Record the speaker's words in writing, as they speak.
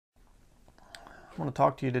I want to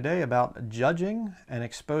talk to you today about judging and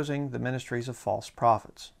exposing the ministries of false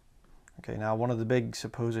prophets. Okay, now one of the big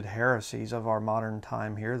supposed heresies of our modern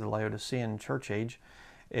time here, the Laodicean church age,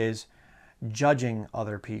 is judging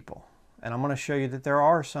other people. And I'm going to show you that there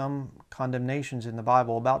are some condemnations in the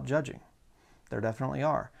Bible about judging. There definitely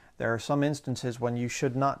are. There are some instances when you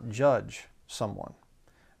should not judge someone.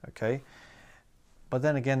 Okay? But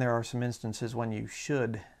then again, there are some instances when you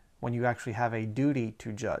should, when you actually have a duty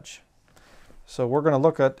to judge. So we're going to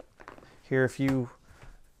look at here, if you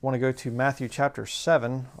want to go to Matthew chapter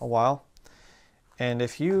 7 a while, and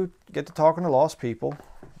if you get to talking to lost people,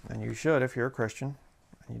 and you should if you're a Christian,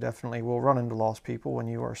 and you definitely will run into lost people when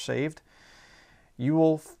you are saved, you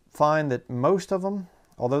will find that most of them,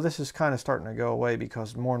 although this is kind of starting to go away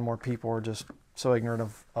because more and more people are just so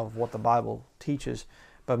ignorant of what the Bible teaches,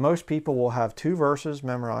 but most people will have two verses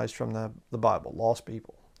memorized from the Bible, lost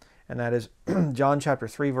people. And that is John chapter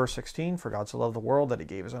 3, verse 16, "For God so loved the world that he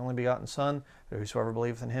gave his only begotten Son, that whosoever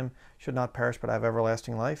believeth in him should not perish but have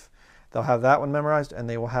everlasting life." They'll have that one memorized, and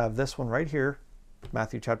they will have this one right here,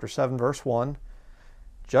 Matthew chapter 7, verse 1,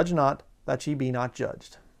 "Judge not, that ye be not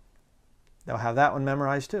judged." They'll have that one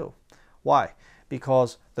memorized too. Why?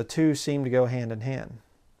 Because the two seem to go hand in hand.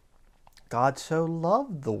 God so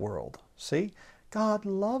loved the world. See? God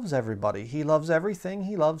loves everybody. He loves everything.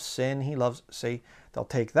 He loves sin. He loves, see, they'll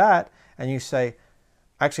take that and you say,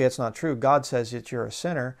 actually, that's not true. God says that you're a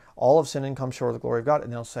sinner. All of sin and come short of the glory of God.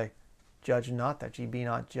 And they'll say, "Judge not that ye be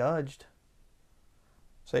not judged."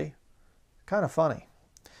 See? Kind of funny.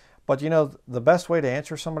 But you know, the best way to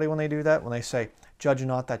answer somebody when they do that, when they say, "Judge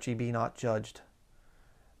not that ye be not judged,"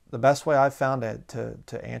 the best way I've found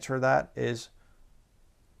to answer that is,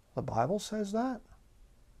 the Bible says that?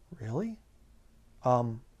 Really?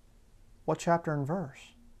 What chapter and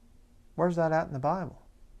verse? Where's that at in the Bible?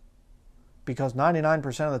 Because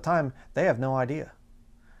 99% of the time, they have no idea.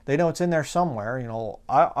 They know it's in there somewhere. You know,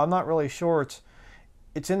 I'm not really sure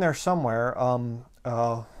it's in there somewhere.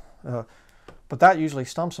 But that usually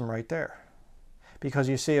stumps them right there. Because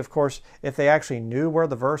you see, of course, if they actually knew where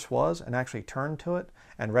the verse was and actually turned to it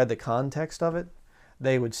and read the context of it,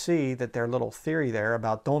 they would see that their little theory there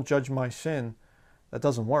about "don't judge my sin," that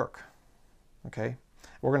doesn't work. Okay?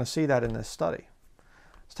 We're going to see that in this study.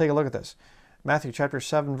 Let's take a look at this. Matthew chapter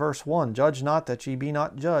 7, verse 1, "Judge not that ye be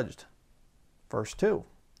not judged." Verse 2,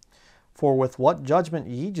 "For with what judgment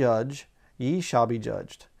ye judge, ye shall be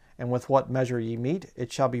judged. And with what measure ye mete,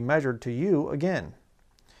 it shall be measured to you again.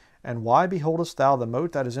 And why beholdest thou the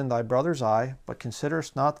mote that is in thy brother's eye, but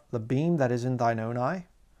considerest not the beam that is in thine own eye?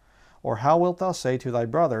 Or how wilt thou say to thy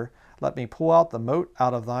brother, Let me pull out the mote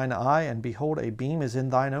out of thine eye, and behold, a beam is in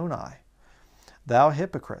thine own eye? Thou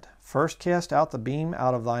hypocrite, first cast out the beam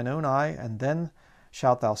out of thine own eye, and then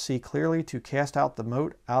shalt thou see clearly to cast out the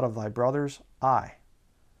mote out of thy brother's eye."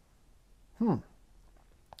 In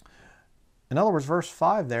other words, verse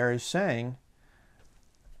 5 there is saying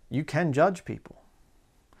you can judge people.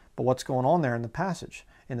 But what's going on there in the passage?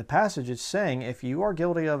 In the passage, it's saying if you are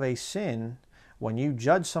guilty of a sin, when you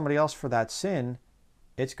judge somebody else for that sin,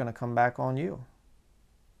 it's going to come back on you.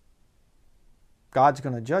 God's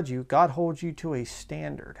going to judge you. God holds you to a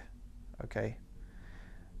standard. Okay?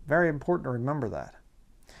 Very important to remember that.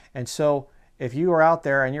 And so, if you are out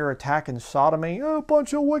there and you're attacking sodomy, "Oh,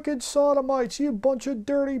 bunch of wicked sodomites, you bunch of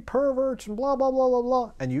dirty perverts," and blah, blah, blah, blah,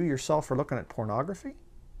 blah, and you yourself are looking at pornography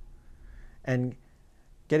and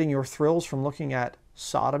getting your thrills from looking at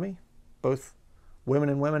sodomy, both women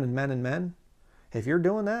and women and men, if you're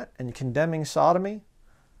doing that and condemning sodomy,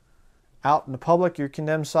 out in the public you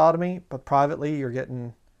condemn sodomy, but privately you're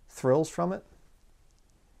getting thrills from it,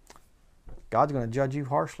 God's going to judge you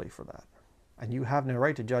harshly for that. And you have no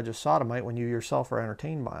right to judge a sodomite when you yourself are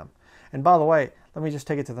entertained by him. And by the way, let me just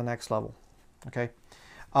take it to the next level. Okay?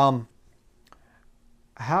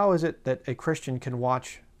 How is it that a Christian can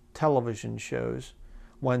watch television shows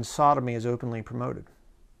when sodomy is openly promoted?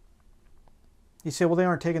 You say, well, they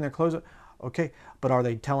aren't taking their clothes off. Okay, but are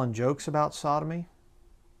they telling jokes about sodomy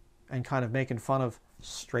and kind of making fun of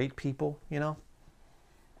straight people, you know?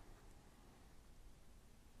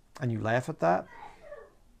 And you laugh at that?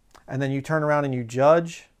 And then you turn around and you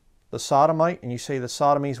judge the sodomite and you say the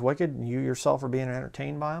sodomy is wicked and you yourself are being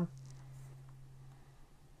entertained by him?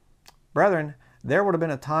 Brethren, there would have been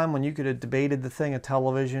a time when you could have debated the thing of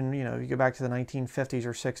television. You know, you go back to the 1950s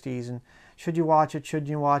or 60s and should you watch it? Should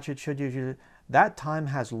you watch it? Should you? That time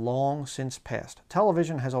has long since passed.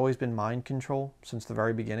 Television has always been mind control since the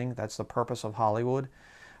very beginning. That's the purpose of Hollywood.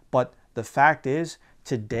 But the fact is,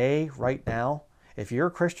 today, right now, if you're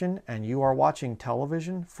a Christian and you are watching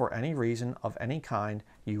television for any reason of any kind,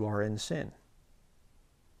 you are in sin.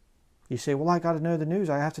 You say, well, I got to know the news.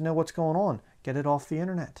 I have to know what's going on. Get it off the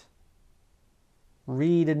internet.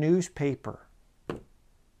 Read a newspaper.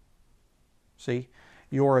 See,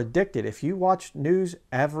 you're addicted. If you watch news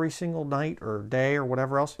every single night or day or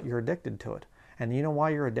whatever else, you're addicted to it. And you know why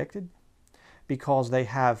you're addicted? Because they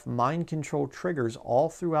have mind control triggers all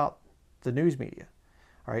throughout the news media.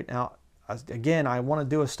 All right, now, again, I want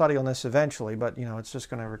to do a study on this eventually, but, it's just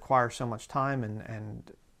going to require so much time,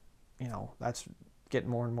 and that's getting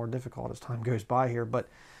more and more difficult as time goes by here. But,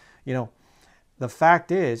 the fact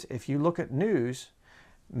is, if you look at news,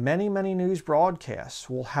 many news broadcasts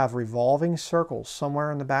will have revolving circles somewhere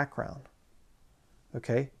in the background,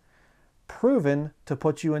 okay, proven to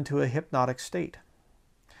put you into a hypnotic state.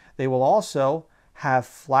 They will also have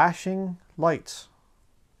flashing lights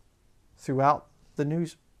throughout the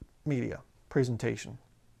news media presentation.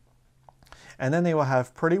 And then they will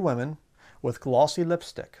have pretty women with glossy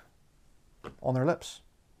lipstick on their lips,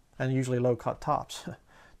 and usually low-cut tops,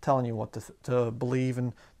 telling you what to believe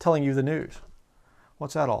and telling you the news.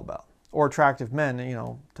 What's that all about? Or attractive men,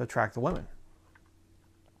 to attract the women.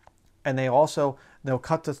 And they'll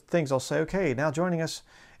cut to things. They'll say, okay, now joining us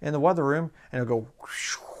in the weather room, and it'll go,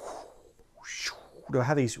 they'll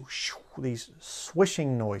have these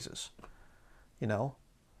swishing noises,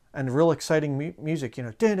 and real exciting music,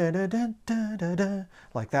 like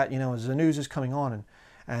that, as the news is coming on.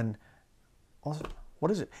 And also,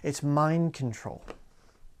 what is it? It's mind control.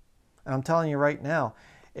 And I'm telling you right now,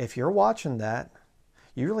 if you're watching that,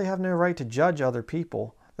 you really have no right to judge other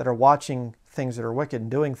people that are watching things that are wicked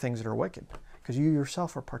and doing things that are wicked, because you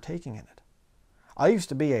yourself are partaking in it. I used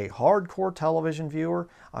to be a hardcore television viewer.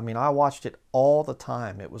 I watched it all the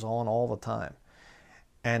time. It was on all the time.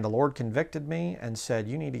 And the Lord convicted me and said,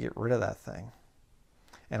 you need to get rid of that thing.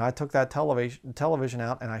 And I took that television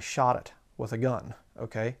out and I shot it with a gun,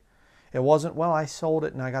 okay? It wasn't, well, I sold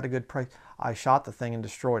it and I got a good price. I shot the thing and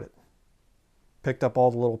destroyed it. Picked up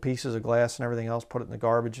all the little pieces of glass and everything else, put it in the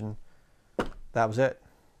garbage, and that was it.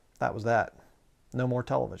 That was that. No more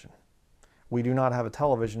television. We do not have a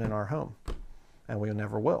television in our home, and we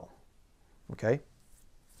never will, okay?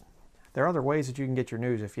 There are other ways that you can get your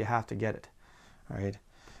news if you have to get it, all right?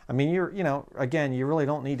 Again, you really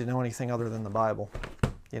don't need to know anything other than the Bible.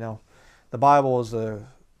 The Bible is the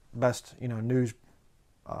best, news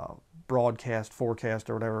broadcast, forecast,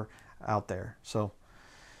 or whatever out there. So,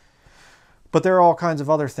 but there are all kinds of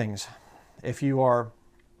other things. If you are,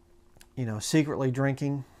 secretly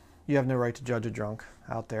drinking, you have no right to judge a drunk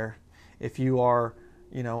out there. If you are,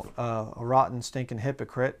 a rotten, stinking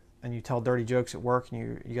hypocrite, and you tell dirty jokes at work,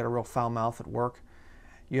 and you got a real foul mouth at work,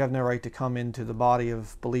 you have no right to come into the body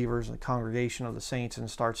of believers, the congregation of the saints, and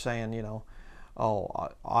start saying,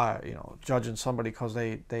 judging somebody because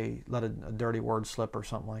they let a dirty word slip or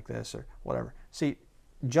something like this or whatever. See,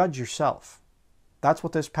 judge yourself. That's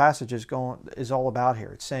what this passage is all about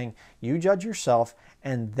here. It's saying you judge yourself,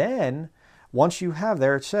 and then once you have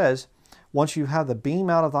there, it says, once you have the beam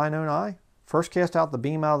out of thine own eye, first cast out the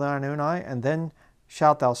beam out of thine own eye, and then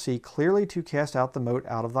shalt thou see clearly to cast out the mote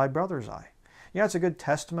out of thy brother's eye. It's a good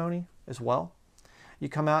testimony as well. You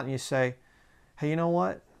come out and you say, hey, you know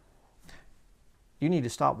what? You need to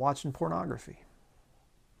stop watching pornography.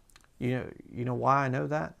 You know why I know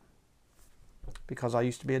that? Because I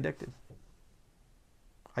used to be addicted.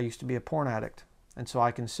 I used to be a porn addict. And so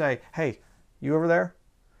I can say, hey, you over there,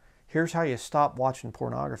 here's how you stop watching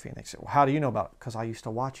pornography. And they say, well, how do you know about it? Because I used to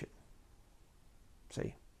watch it.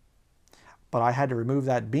 See? But I had to remove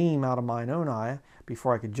that beam out of mine own eye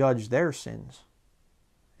before I could judge their sins.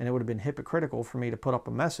 And it would have been hypocritical for me to put up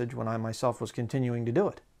a message when I myself was continuing to do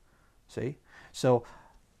it. See? So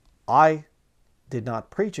I did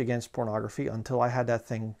not preach against pornography until I had that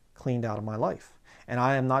thing cleaned out of my life. And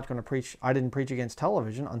I am not going to preach, I didn't preach against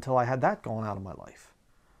television until I had that gone out of my life.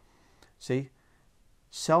 See?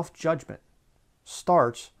 Self-judgment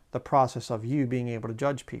starts the process of you being able to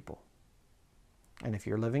judge people. And if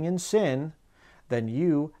you're living in sin, then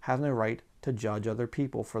you have no right to judge other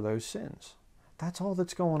people for those sins. That's all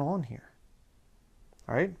that's going on here.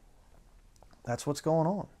 All right? That's what's going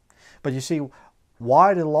on. But you see,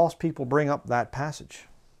 why do lost people bring up that passage?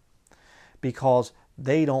 Because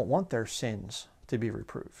they don't want their sins to be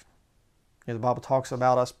reproved. The Bible talks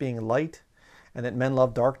about us being light and that men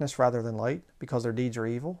love darkness rather than light because their deeds are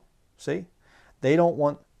evil. See? They don't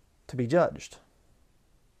want to be judged.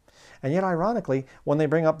 And yet, ironically, when they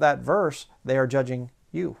bring up that verse, they are judging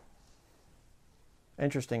you.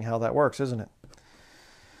 Interesting how that works, isn't it?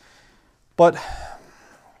 But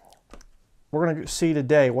we're going to see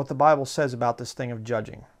today what the Bible says about this thing of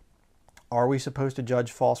judging. Are we supposed to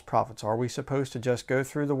judge false prophets? Are we supposed to just go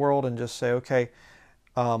through the world and just say, okay,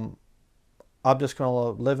 I'm just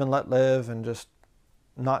going to live and let live and just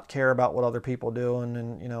not care about what other people do.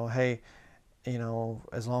 And you know, hey, you know,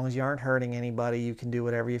 as long as you aren't hurting anybody, you can do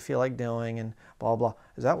whatever you feel like doing and blah, blah.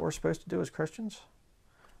 Is that what we're supposed to do as Christians?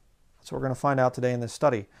 That's what we're going to find out today in this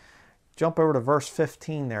study. Jump over to verse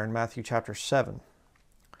 15 there in Matthew chapter 7.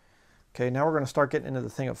 Okay, now we're going to start getting into the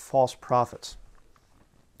thing of false prophets.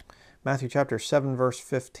 Matthew chapter 7 verse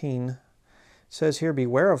 15 says here,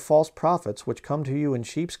 "Beware of false prophets, which come to you in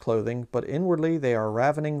sheep's clothing, but inwardly they are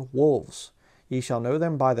ravening wolves. Ye shall know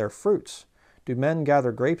them by their fruits. Do men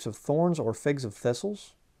gather grapes of thorns or figs of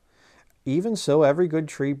thistles? Even so every good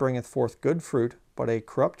tree bringeth forth good fruit, but a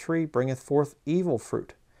corrupt tree bringeth forth evil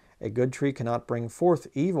fruit. A good tree cannot bring forth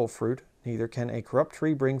evil fruit, neither can a corrupt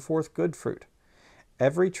tree bring forth good fruit.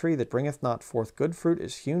 Every tree that bringeth not forth good fruit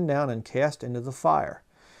is hewn down and cast into the fire.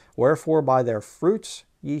 Wherefore by their fruits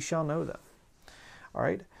ye shall know them." All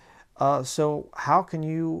right. So how can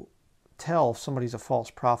you tell if somebody's a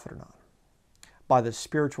false prophet or not? By the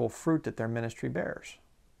spiritual fruit that their ministry bears.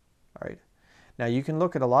 All right. Now you can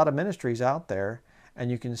look at a lot of ministries out there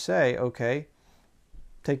and you can say, okay,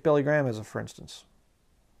 take Billy Graham as a for instance.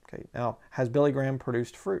 Okay. Now, has Billy Graham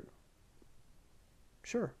produced fruit?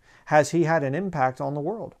 Sure. Has he had an impact on the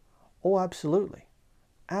world? Oh, absolutely.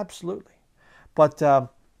 Absolutely. But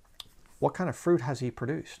what kind of fruit has he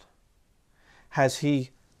produced? Has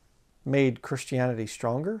he made Christianity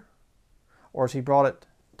stronger? Or has he brought it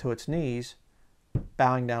to its knees,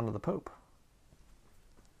 bowing down to the Pope?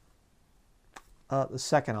 The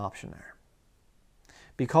second option there.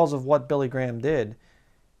 Because of what Billy Graham did,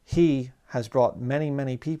 he has brought many,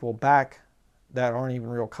 many people back that aren't even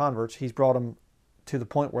real converts. He's brought them to the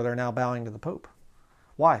point where they're now bowing to the Pope.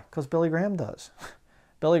 Why? Because Billy Graham does.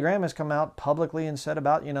 Billy Graham has come out publicly and said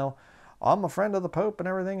about, you know, I'm a friend of the Pope and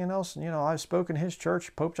everything else. And, you know, I've spoken his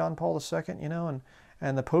church, Pope John Paul II, you know,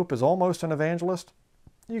 and the Pope is almost an evangelist.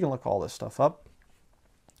 You can look all this stuff up,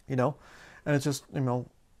 you know, and it's just, you know,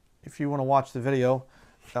 if you want to watch the video,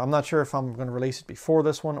 I'm not sure if I'm going to release it before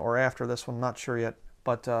this one or after this one. I'm not sure yet.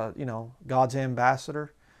 But, you know, God's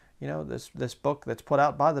Ambassador, you know, this book that's put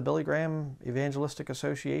out by the Billy Graham Evangelistic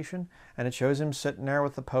Association, and it shows him sitting there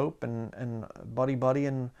with the Pope and buddy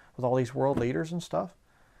and with all these world leaders and stuff.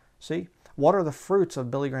 See, what are the fruits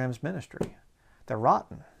of Billy Graham's ministry? They're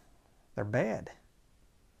rotten. They're bad.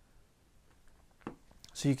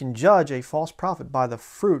 So you can judge a false prophet by the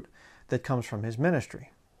fruit that comes from his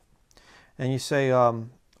ministry. And you say,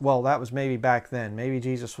 well, that was maybe back then. Maybe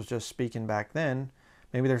Jesus was just speaking back then.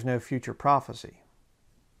 Maybe there's no future prophecy.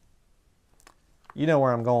 You know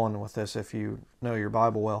where I'm going with this if you know your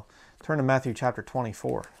Bible well. Turn to Matthew chapter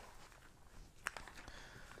 24.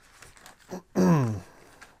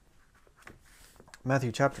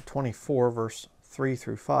 Matthew chapter 24, verse 3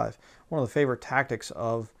 through 5. One of the favorite tactics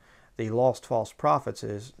of the lost false prophets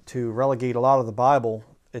is to relegate a lot of the Bible,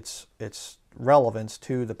 its relevance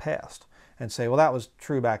to the past, and say, well, that was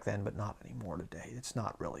true back then, but not anymore today. It's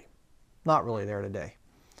not really there today.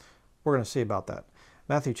 We're going to see about that.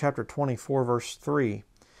 Matthew chapter 24, verse 3.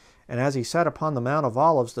 "And as he sat upon the Mount of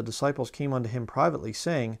Olives, the disciples came unto him privately,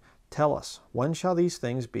 saying, Tell us, when shall these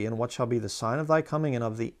things be, and what shall be the sign of thy coming and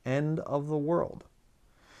of the end of the world?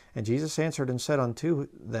 And Jesus answered and said unto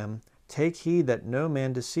them, Take heed that no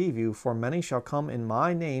man deceive you, for many shall come in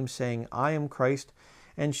my name, saying, I am Christ,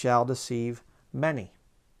 and shall deceive many."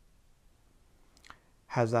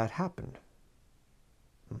 Has that happened?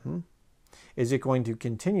 Is it going to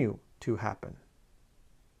continue to happen?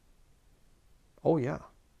 Oh, yeah.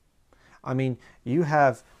 I mean, you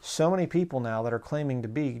have so many people now that are claiming to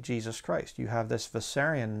be Jesus Christ. You have this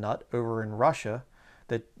Vissarion nut over in Russia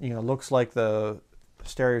that, you know, looks like the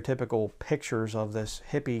stereotypical pictures of this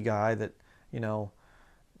hippie guy that, you know,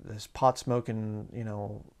 this pot-smoking, you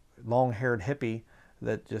know, long-haired hippie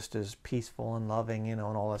that just is peaceful and loving, you know,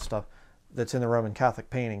 and all that stuff that's in the Roman Catholic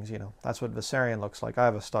paintings, you know. That's what Vissarion looks like. I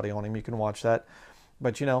have a study on him. You can watch that.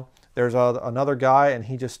 But, you know, there's another guy,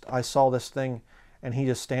 and I saw this thing, and he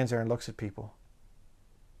just stands there and looks at people.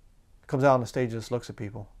 Comes out on the stage and just looks at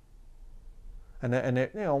people. And you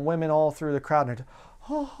know, women all through the crowd, and they're just,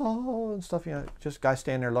 oh, and stuff, you know, just guy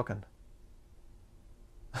standing there looking.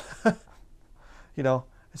 You know,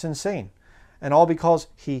 it's insane. And all because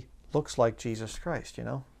he looks like Jesus Christ, you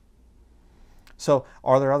know. So,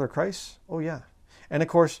 are there other Christs? Oh, yeah. And of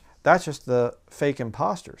course, that's just the fake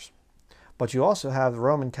imposters. But you also have the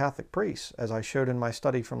Roman Catholic priests, as I showed in my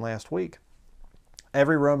study from last week.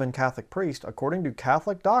 Every Roman Catholic priest, according to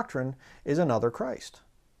Catholic doctrine, is another Christ.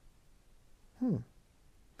 And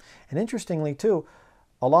interestingly, too,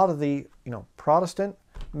 a lot of the, you know, Protestant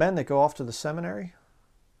men that go off to the seminary,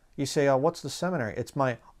 you say, what's the seminary? It's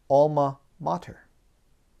my alma mater.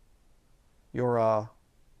 Your,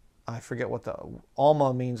 I forget what the,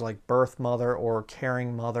 alma means, like birth mother or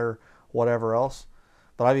caring mother, whatever else.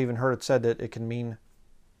 But I've even heard it said that it can mean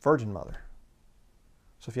virgin mother.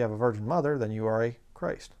 So if you have a virgin mother, then you are a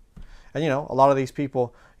Christ. And, a lot of these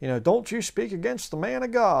people, don't you speak against the man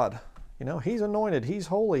of God. He's anointed, he's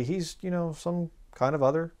holy, he's, some kind of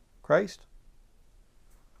other Christ.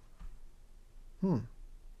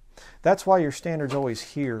 That's why your standard's always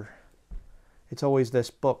here. It's always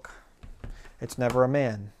this book. It's never a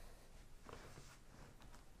man.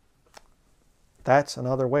 That's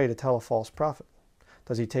another way to tell a false prophet.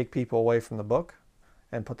 Does he take people away from the book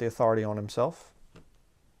and put the authority on himself?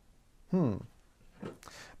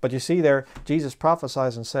 But you see there, Jesus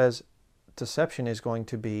prophesies and says deception is going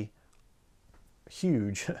to be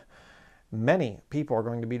huge. Many people are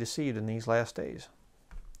going to be deceived in these last days.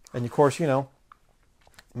 And of course,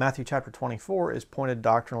 Matthew chapter 24 is pointed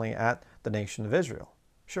doctrinally at the nation of Israel.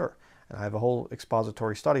 Sure. And I have a whole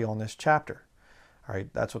expository study on this chapter. All right,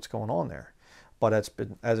 that's what's going on there. But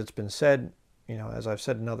as it's been said, as I've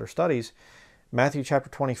said in other studies, Matthew chapter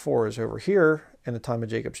 24 is over here in the time of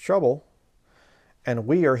Jacob's trouble, and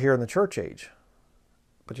we are here in the church age.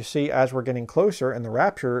 But you see, as we're getting closer, and the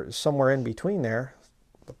rapture is somewhere in between there,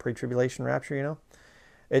 the pre-tribulation rapture,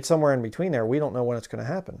 it's somewhere in between there. We don't know when it's going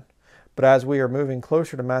to happen. But as we are moving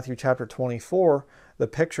closer to Matthew chapter 24, the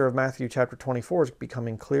picture of Matthew chapter 24 is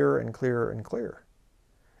becoming clearer and clearer and clearer.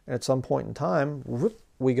 And at some point in time,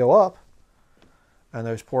 we go up, and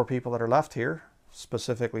those poor people that are left here,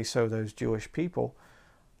 specifically so those Jewish people,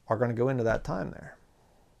 are going to go into that time there.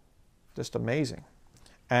 Just amazing.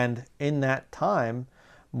 And in that time,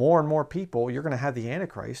 more and more people, you're going to have the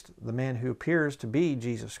Antichrist, the man who appears to be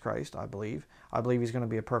Jesus Christ, I believe. I believe he's going to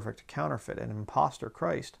be a perfect counterfeit, an imposter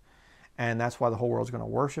Christ. And that's why the whole world's going to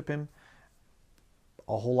worship him.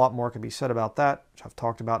 A whole lot more can be said about that, which I've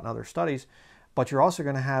talked about in other studies. But you're also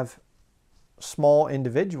going to have small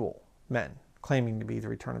individual men claiming to be the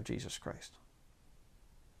return of Jesus Christ.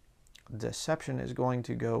 Deception is going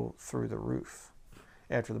to go through the roof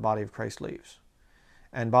after the body of Christ leaves.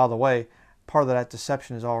 And by the way, part of that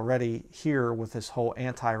deception is already here with this whole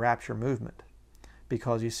anti-rapture movement.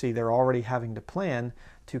 Because you see, they're already having to plan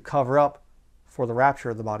to cover up for the rapture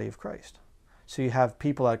of the body of Christ. So you have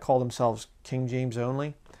people that call themselves King James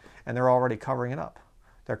only, and they're already covering it up.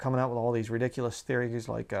 They're coming out with all these ridiculous theories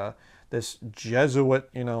like this Jesuit,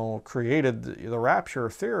 created the rapture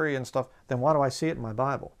theory and stuff. Then why do I see it in my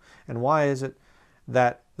Bible? And why is it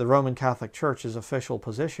that the Roman Catholic Church's official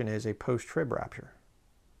position is a post-trib rapture?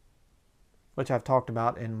 Which I've talked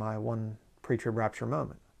about in my one pre-trib rapture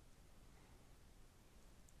moment.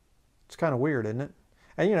 It's kind of weird, isn't it?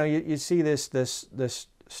 And you see this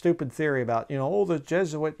stupid theory about, the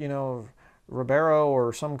Jesuit, Ribeiro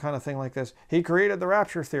or some kind of thing like this, he created the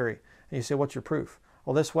rapture theory. And you say, what's your proof?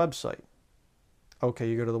 Well, this website. Okay,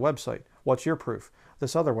 you go to the website. What's your proof?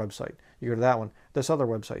 This other website. You go to that one. This other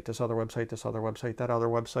website, this other website, this other website, that other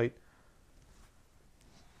website.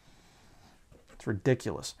 It's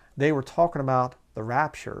ridiculous. They were talking about the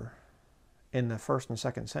rapture in the 1st and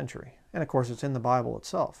 2nd century. And of course, it's in the Bible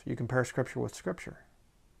itself. You compare Scripture with Scripture.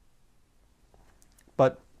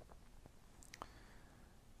 But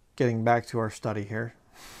getting back to our study here,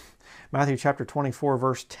 Matthew chapter 24,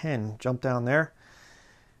 verse 10, jump down there.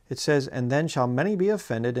 It says, "And then shall many be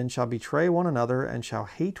offended, and shall betray one another, and shall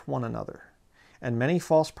hate one another. And many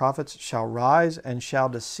false prophets shall rise, and shall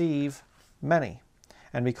deceive many.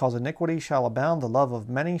 And because iniquity shall abound, the love of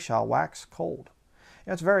many shall wax cold."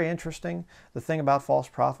 It's very interesting, the thing about false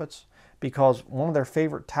prophets, because one of their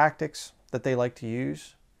favorite tactics that they like to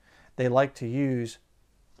use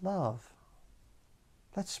love.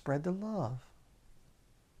 Let's spread the love.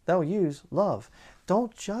 They'll use love.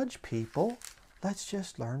 Don't judge people. Let's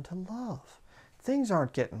just learn to love. Things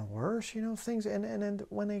aren't getting worse, things, and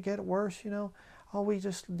when they get worse, we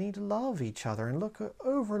just need to love each other and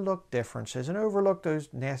overlook differences and overlook those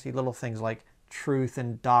nasty little things like truth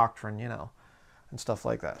and doctrine, and stuff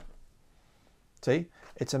like that. See?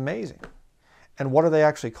 It's amazing. And what are they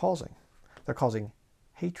actually causing? They're causing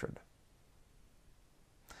hatred.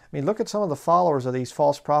 I mean, look at some of the followers of these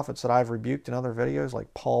false prophets that I've rebuked in other videos,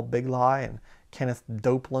 like Paul Big Lie and Kenneth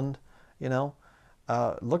Copeland,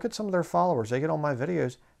 Look at some of their followers. They get on my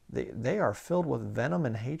videos. They are filled with venom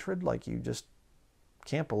and hatred like you just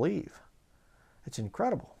can't believe. It's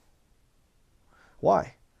incredible.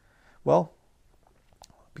 Why? Well,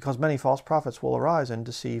 because many false prophets will arise and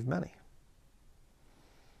deceive many.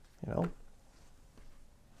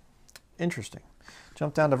 Interesting.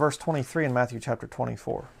 Jump down to verse 23 in Matthew chapter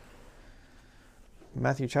 24.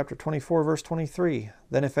 Matthew chapter 24, verse 23.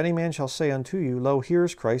 Then if any man shall say unto you, Lo, here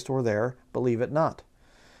is Christ, or there, believe it not.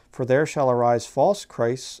 For there shall arise false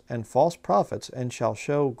Christs and false prophets, and shall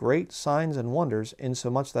show great signs and wonders,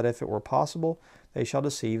 insomuch that if it were possible, they shall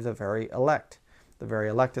deceive the very elect. The very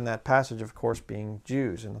elect in that passage, of course, being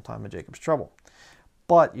Jews in the time of Jacob's trouble.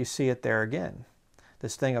 But you see it there again.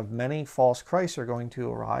 This thing of many false Christs are going to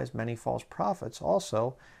arise, many false prophets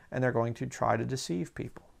also, and they're going to try to deceive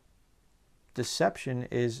people. Deception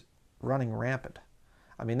is running rampant.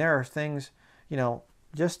 I mean, there are things,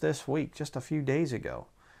 just this week, just a few days ago,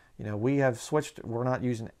 we have switched, we're not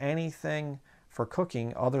using anything for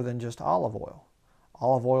cooking other than just olive oil.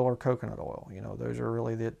 Olive oil or coconut oil, those are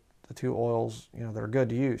really the two oils, that are good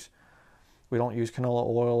to use. We don't use canola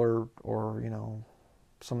oil or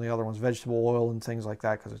some of the other ones, vegetable oil and things like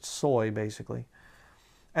that, because it's soy basically.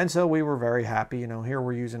 And so we were very happy, here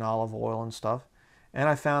we're using olive oil and stuff. And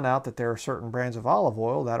I found out that there are certain brands of olive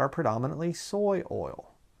oil that are predominantly soy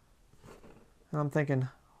oil. And I'm thinking,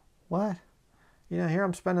 what? Here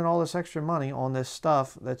I'm spending all this extra money on this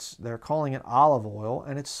stuff they're calling it olive oil,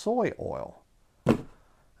 and it's soy oil. And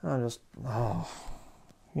I'm just,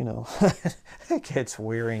 it gets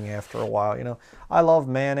wearying after a while. I love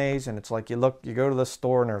mayonnaise, and it's like you go to the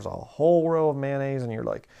store and there's a whole row of mayonnaise, and you're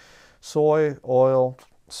like, soy oil,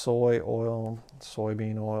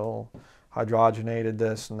 soybean oil, hydrogenated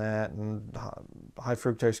this and that, and high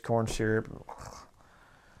fructose corn syrup.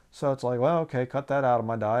 So it's like, well, okay, cut that out of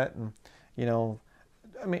my diet. And,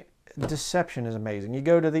 deception is amazing. You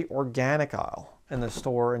go to the organic aisle in the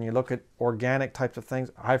store and you look at organic types of things,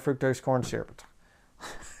 high fructose corn syrup.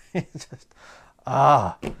 It's just,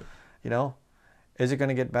 is it going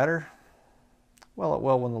to get better? Well, it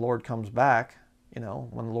will when the Lord comes back.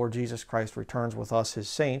 When the Lord Jesus Christ returns with us, his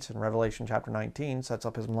saints, in Revelation chapter 19, sets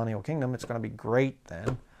up his millennial kingdom, it's going to be great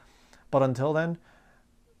then. But until then,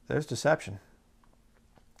 there's deception.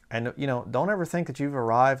 And, don't ever think that you've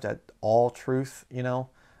arrived at all truth,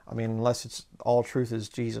 unless it's all truth is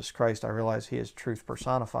Jesus Christ. I realize he is truth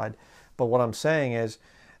personified. But what I'm saying is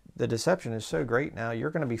the deception is so great now, you're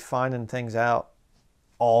going to be finding things out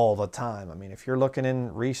all the time. If you're looking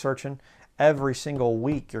in, researching, every single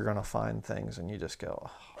week you're going to find things, and you just go,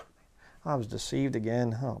 oh, I was deceived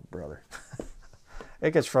again. Oh, brother.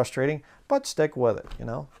 It gets frustrating, but stick with it,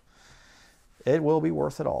 It will be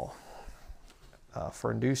worth it all.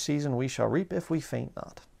 For in due season we shall reap if we faint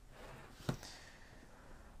not.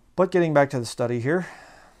 But getting back to the study here,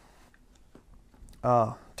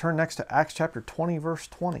 turn next to Acts chapter 20, verse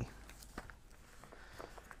 20.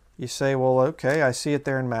 You say, well, okay, I see it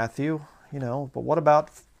there in Matthew, but what about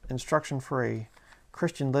instruction for a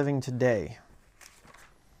Christian living today?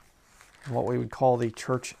 What we would call the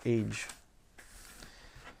church age.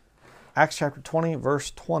 Acts chapter 20,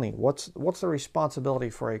 verse 20. What's the responsibility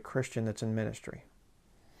for a Christian that's in ministry?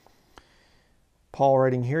 Paul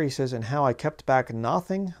writing here, he says, and how I kept back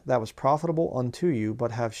nothing that was profitable unto you,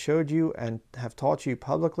 but have showed you and have taught you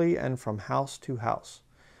publicly and from house to house.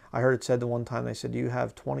 I heard it said the one time, they said, you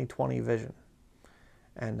have 20/20 vision.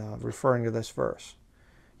 And referring to this verse,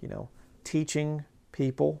 teaching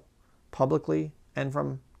people publicly and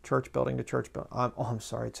from church building to church building. I'm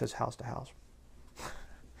sorry, it says house to house.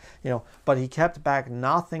 But he kept back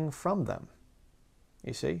nothing from them.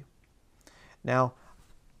 You see? Now,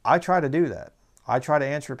 I try to do that. I try to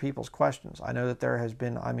answer people's questions. I know that there has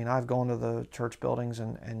been, I've gone to the church buildings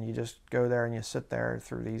and you just go there and you sit there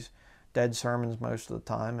through these dead sermons most of the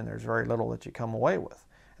time, and there's very little that you come away with.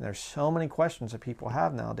 And there's so many questions that people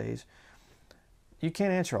have nowadays. You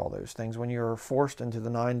can't answer all those things when you're forced into the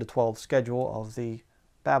 9 to 12 schedule of the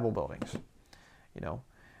Babel buildings.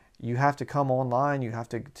 You have to come online. You have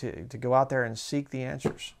to go out there and seek the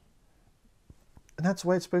answers. And that's the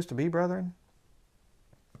way it's supposed to be, brethren.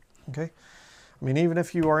 Okay? Even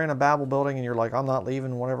if you are in a Babel building and you're like, I'm not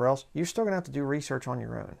leaving, whatever else, you're still going to have to do research on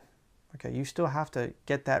your own. Okay? You still have to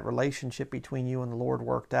get that relationship between you and the Lord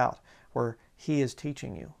worked out, where he is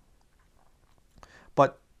teaching you.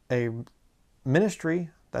 But a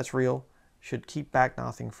ministry that's real should keep back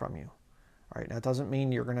nothing from you. All right, that doesn't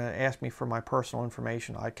mean you're going to ask me for my personal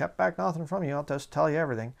information. I kept back nothing from you. I'll just tell you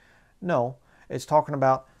everything. No, it's talking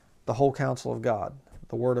about the whole counsel of God,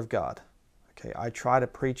 the Word of God. Okay, I try to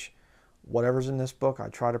preach whatever's in this book. I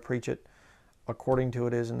try to preach it according to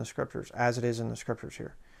it is in the Scriptures, as it is in the Scriptures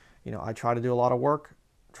here. I try to do a lot of work,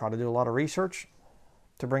 try to do a lot of research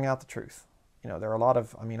to bring out the truth. There are a lot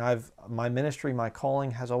of, my ministry, my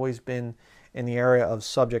calling has always been in the area of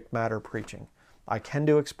subject matter preaching. I can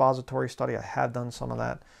do expository study. I have done some of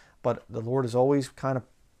that, but the Lord has always kind of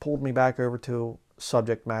pulled me back over to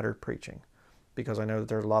subject matter preaching. because I know that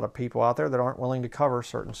there's a lot of people out there that aren't willing to cover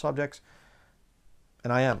certain subjects,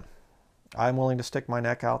 and I am. I'm willing to stick my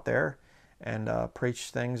neck out there and preach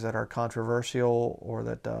things that are controversial or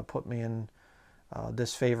that put me in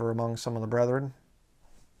disfavor among some of the brethren.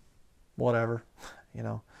 Whatever, you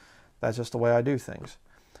know, that's just the way I do things.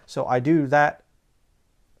 So I do that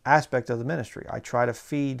aspect of the ministry. I try to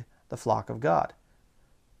feed the flock of God.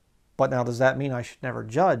 But now, does that mean I should never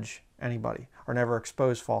judge anybody or never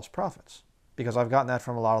expose false prophets? Because I've gotten that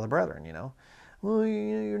from a lot of the brethren, you know. Well,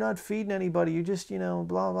 you're not feeding anybody. You just, you know,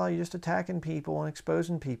 blah, blah. You're just attacking people and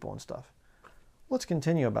exposing people and stuff. Let's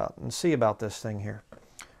continue about and see about this thing here.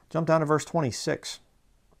 Jump down to verse 26.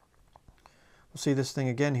 We'll see this thing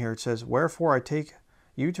again here. It says, "Wherefore I take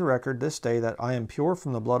you to record this day that I am pure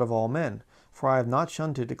from the blood of all men, for I have not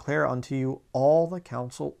shunned to declare unto you all the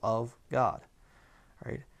counsel of God."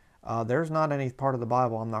 All right. There's not any part of the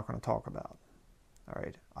Bible I'm not going to talk about. All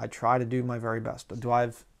right. I try to do my very best. Do I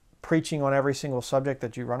have preaching on every single subject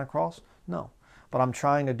that you run across? No. But I'm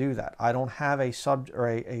trying to do that. I don't have a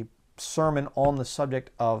sermon on the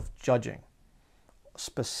subject of judging,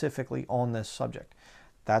 specifically on this subject.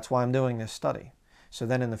 That's why I'm doing this study. So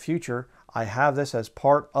then in the future, I have this as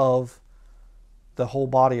part of the whole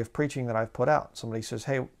body of preaching that I've put out. Somebody says,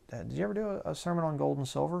 "Hey, did you ever do a sermon on gold and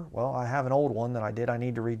silver?" Well, I have an old one that I did. I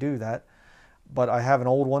need to redo that. But I have an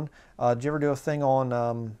old one. Did you ever do a thing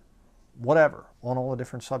on whatever, on all the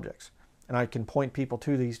different subjects? And I can point people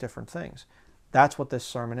to these different things. That's what this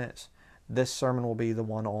sermon is. This sermon will be the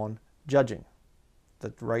one on judging.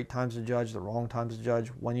 The right times to judge, the wrong times to judge,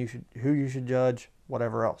 when you should, who you should judge,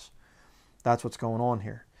 whatever else. That's what's going on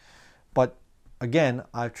here. But again,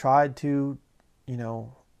 I've tried to, you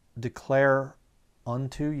know, declare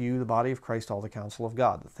unto you, the body of Christ, all the counsel of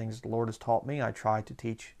God. The things the Lord has taught me, I try to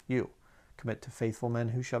teach you. Commit to faithful men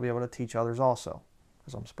who shall be able to teach others also,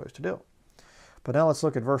 as I'm supposed to do. But now let's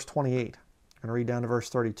look at verse 28. I'm going to read down to verse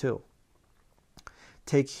 32.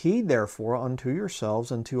 "Take heed therefore unto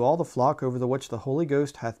yourselves and to all the flock over the which the Holy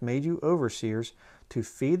Ghost hath made you overseers, to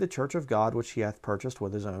feed the church of God which he hath purchased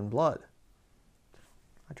with his own blood."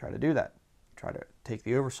 I try to do that. Try to take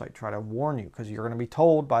the oversight. Try to warn you, because you're going to be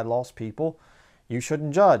told by lost people, you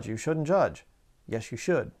shouldn't judge. You shouldn't judge. Yes, you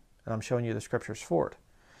should. And I'm showing you the scriptures for it.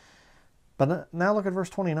 But now look at verse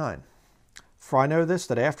 29. "For I know this,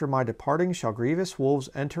 that after my departing shall grievous wolves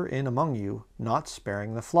enter in among you, not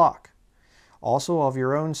sparing the flock. Also of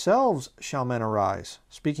your own selves shall men arise,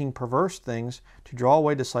 speaking perverse things, to draw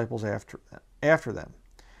away disciples after them.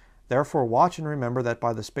 Therefore watch and remember that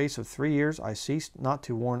by the space of 3 years I ceased not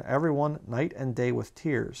to warn everyone night and day with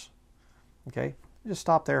tears." Okay, just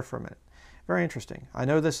stop there for a minute. Very interesting. "I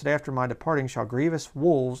know this, that after my departing shall grievous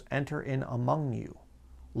wolves enter in among you."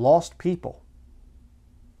 Lost people.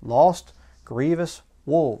 Lost, grievous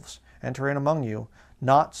wolves enter in among you,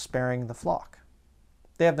 not sparing the flock.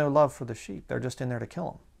 They have no love for the sheep. They're just in there to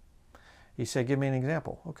kill them. You say, "Give me an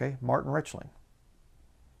example." Okay, Martin Richling.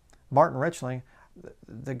 Martin Richling,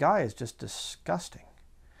 the guy is just disgusting.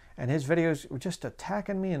 And his videos were just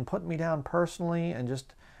attacking me and putting me down personally and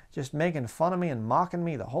just making fun of me and mocking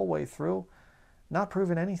me the whole way through, not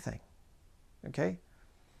proving anything. Okay?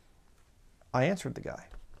 I answered the guy.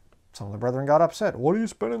 Some of the brethren got upset. "What are you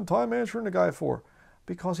spending time answering the guy for?"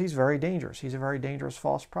 Because he's very dangerous. He's a very dangerous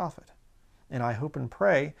false prophet. And I hope and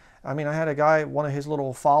pray. I mean, I had a guy, one of his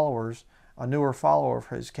little followers, a newer follower of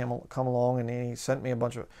his, come along, and he sent me a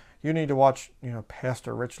bunch of, "You need to watch, you know,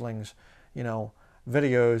 Pastor Richling's, you know,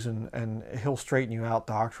 videos, and he'll straighten you out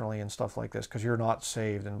doctrinally and stuff like this, because you're not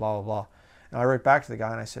saved," and blah, blah, blah. And I wrote back to the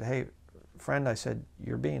guy and I said, "Hey, friend," I said,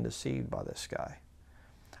 "you're being deceived by this guy.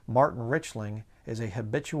 Martin Richling is a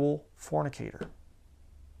habitual fornicator.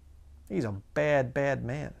 He's a bad, bad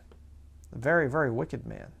man. A very, very wicked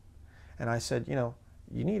man." And I said, "You know,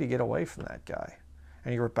 you need to get away from that guy."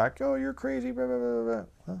 And he wrote back, "Oh, you're crazy, blah, blah, blah, blah."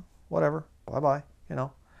 Well, whatever, bye-bye, you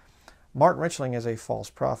know. Martin Richling is a false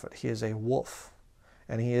prophet. He is a wolf.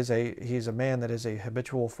 And he's a man that is a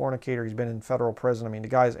habitual fornicator. He's been in federal prison. I mean, the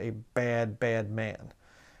guy's a bad, bad man.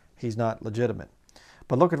 He's not legitimate.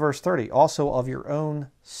 But look at verse 30. "Also of your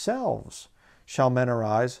own selves shall men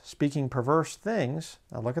arise, speaking perverse things,"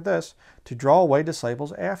 now look at this, "to draw away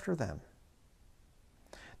disciples after them."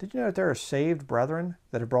 Did you know that there are saved brethren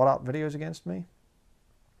that have brought out videos against me?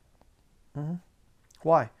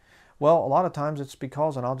 Why? Well, a lot of times it's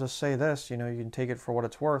because, and I'll just say this, you know, you can take it for what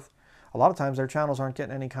it's worth, a lot of times their channels aren't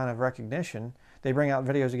getting any kind of recognition. They bring out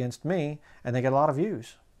videos against me, and they get a lot of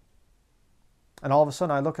views. And all of a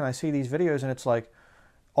sudden I look and I see these videos, and it's like,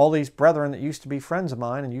 all these brethren that used to be friends of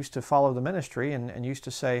mine and used to follow the ministry and used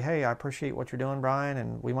to say, "Hey, I appreciate what you're doing, Brian,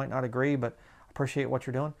 and we might not agree, but appreciate what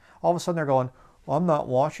you're doing. All of a sudden they're going, well, I'm not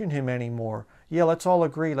watching him anymore. Yeah, let's all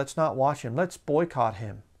agree. Let's not watch him. Let's boycott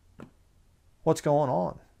him. What's going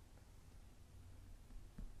on?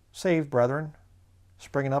 Saved brethren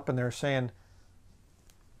springing up and they're saying,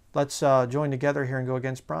 let's join together here and go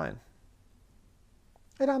against Brian.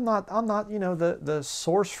 And I'm not, the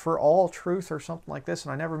source for all truth or something like this,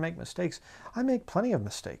 and I never make mistakes. I make plenty of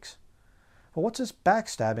mistakes. But what's this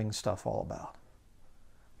backstabbing stuff all about?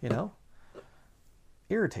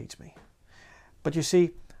 Irritates me. But you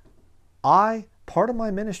see, part of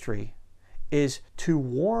my ministry is to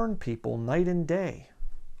warn people night and day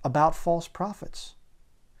about false prophets.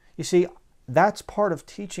 You see, that's part of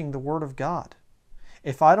teaching the Word of God.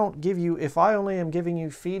 If I only am giving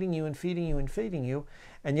you, feeding you and feeding you and feeding you,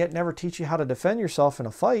 and yet never teach you how to defend yourself in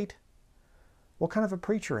a fight, what kind of a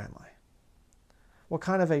preacher am I? What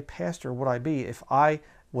kind of a pastor would I be if I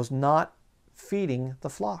was not feeding the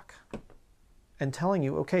flock and telling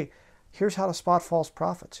you, okay, here's how to spot false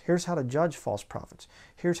prophets. Here's how to judge false prophets.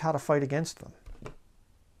 Here's how to fight against them.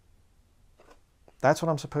 That's what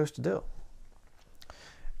I'm supposed to do.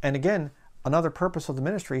 And again, another purpose of the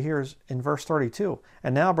ministry here is in verse 32.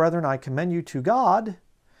 And now, brethren, I commend you to God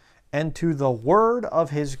and to the word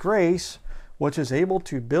of his grace, which is able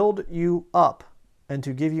to build you up and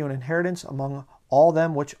to give you an inheritance among all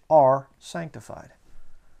them which are sanctified.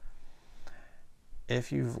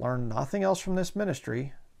 If you've learned nothing else from this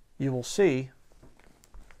ministry, you will see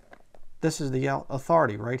this is the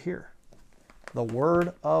authority right here. The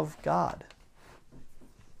Word of God.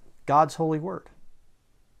 God's holy Word.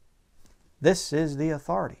 This is the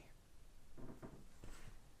authority.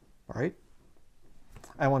 Right?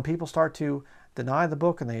 And when people start to deny the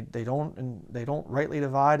book and they don't rightly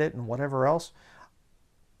divide it and whatever else,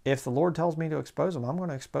 if the Lord tells me to expose them, I'm going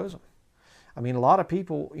to expose them. I mean, a lot of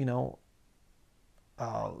people,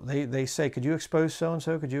 they say, could you expose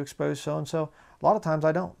so-and-so? Could you expose so-and-so? A lot of times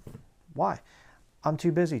I don't. Why? I'm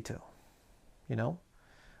too busy to.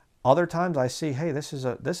 Other times I see, hey, this is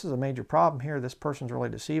a major problem here. This person's really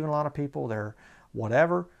deceiving a lot of people. They're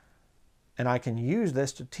whatever. And I can use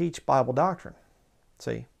this to teach Bible doctrine.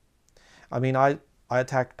 See? I mean, I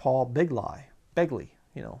attacked Paul Begley,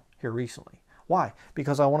 here recently. Why?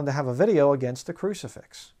 Because I wanted to have a video against the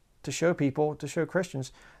crucifix to show people, to show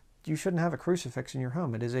Christians, you shouldn't have a crucifix in your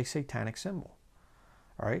home. It is a satanic symbol.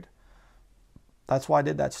 All right? That's why I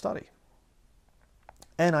did that study.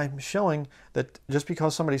 And I'm showing that just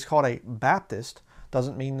because somebody's called a Baptist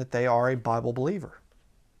doesn't mean that they are a Bible believer.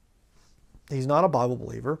 He's not a Bible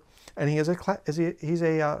believer, and he's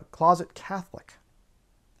a closet Catholic.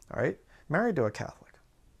 All right? Married to a Catholic.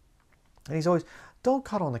 And he's always, don't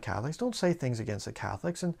cut on the Catholics. Don't say things against the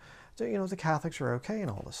Catholics. And, the Catholics are okay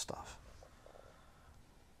and all this stuff.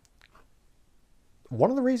 One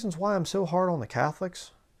of the reasons why I'm so hard on the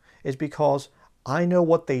Catholics is because I know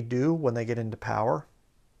what they do when they get into power.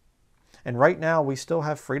 And right now we still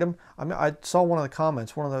have freedom. I saw one of the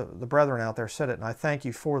comments, one of the brethren out there said it, and I thank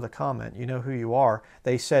you for the comment. You know who you are.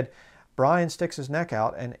 They said, Brian sticks his neck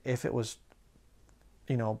out, and if it was,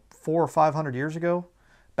 400 or 500 years ago,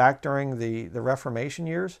 back during the Reformation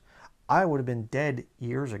years, I would have been dead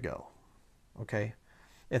years ago. Okay?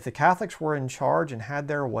 If the Catholics were in charge and had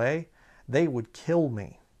their way, they would kill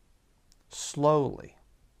me slowly.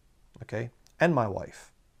 Okay? And my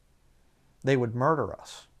wife. They would murder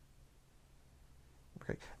us.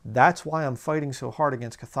 Okay? That's why I'm fighting so hard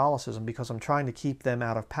against Catholicism, because I'm trying to keep them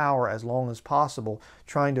out of power as long as possible,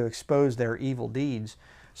 trying to expose their evil deeds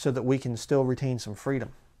so that we can still retain some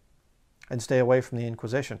freedom and stay away from the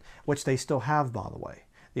Inquisition, which they still have, by the way.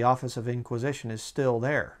 The Office of Inquisition is still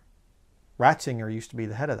there. Ratzinger used to be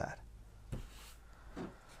the head of that.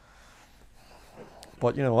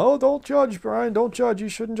 But, oh, don't judge, Brian, don't judge. You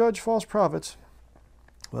shouldn't judge false prophets.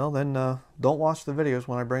 Well, then don't watch the videos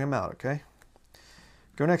when I bring them out, okay?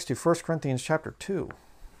 Go next to 1 Corinthians chapter 2.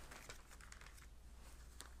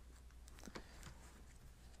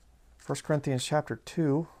 1 Corinthians chapter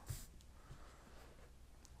 2,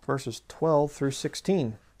 verses 12 through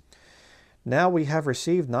 16. Now we have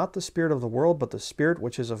received not the spirit of the world, but the Spirit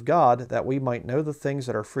which is of God, that we might know the things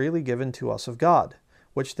that are freely given to us of God.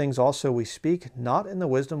 Which things also we speak, not in the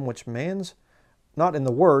wisdom which not in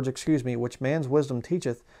the words, which man's wisdom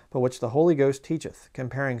teacheth, but which the Holy Ghost teacheth,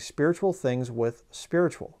 comparing spiritual things with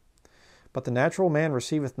spiritual. But the natural man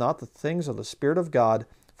receiveth not the things of the Spirit of God,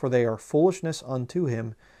 for they are foolishness unto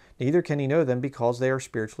him, neither can he know them, because they are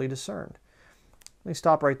spiritually discerned. Let me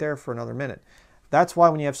stop right there for another minute. That's why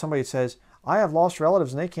when you have somebody that says, I have lost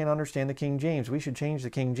relatives and they can't understand the King James, we should change the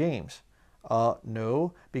King James.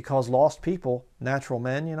 No, because lost people, natural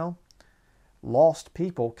men, lost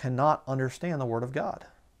people cannot understand the Word of God.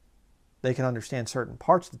 They can understand certain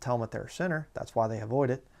parts that tell them that they're a sinner. That's why they avoid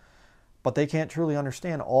it. But they can't truly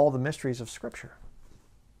understand all the mysteries of Scripture.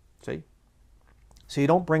 See? So you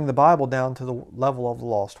don't bring the Bible down to the level of the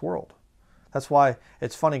lost world. That's why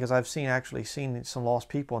it's funny, because I've actually seen some lost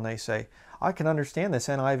people and they say, I can understand this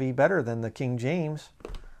NIV better than the King James.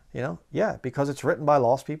 You know? Yeah, because it's written by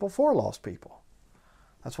lost people for lost people.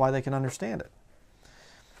 That's why they can understand it.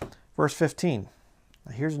 Verse 15.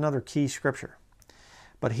 Now here's another key scripture.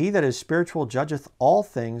 But he that is spiritual judgeth all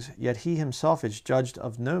things, yet he himself is judged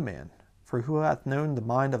of no man. For who hath known the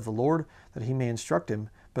mind of the Lord, that he may instruct him?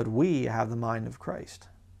 But we have the mind of Christ.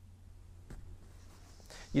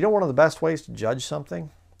 You know, one of the best ways to judge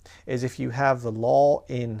something is if you have the law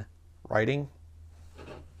in writing.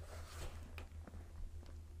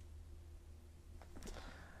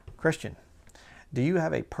 Christian, do you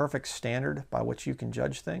have a perfect standard by which you can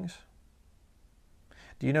judge things?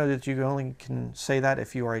 Do you know that you only can say that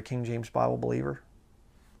if you are a King James Bible believer?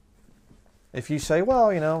 If you say,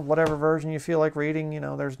 well, you know, whatever version you feel like reading, you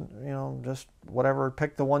know, there's, you know, just whatever,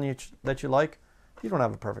 pick the one that you like, you don't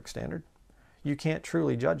have a perfect standard. You can't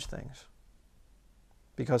truly judge things.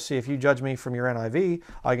 Because, see, if you judge me from your NIV,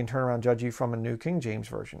 I can turn around and judge you from a New King James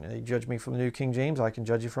Version. And you judge me from the New King James, I can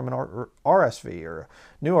judge you from an RSV or a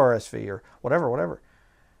New RSV or whatever.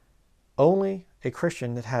 Only a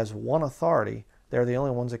Christian that has one authority, they're the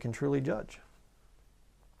only ones that can truly judge.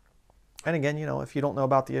 And again, you know, if you don't know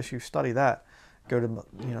about the issue, study that. Go to,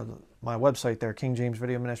 you know, my website there,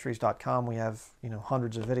 kingjamesvideoministries.com. We have, you know,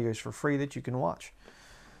 hundreds of videos for free that you can watch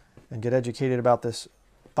and get educated about this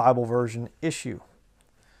Bible version issue.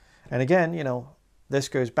 And again, you know, this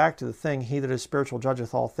goes back to the thing, he that is spiritual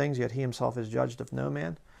judgeth all things, yet he himself is judged of no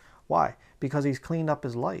man. Why? Because he's cleaned up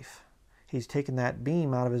his life. He's taken that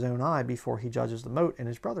beam out of his own eye before he judges the mote in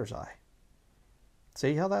his brother's eye.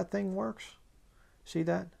 See how that thing works? See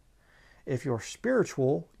that? If you're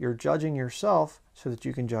spiritual, you're judging yourself so that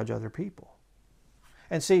you can judge other people.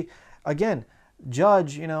 And see, again,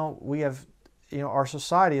 judge, you know, we have, you know, our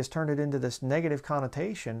society has turned it into this negative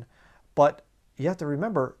connotation, but you have to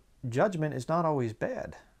remember, judgment is not always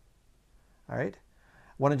bad. All right?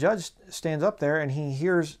 When a judge stands up there and he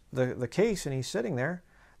hears the case and he's sitting there,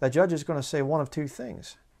 that judge is going to say one of two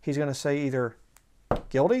things. He's going to say either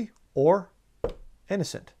guilty or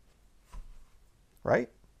innocent. Right?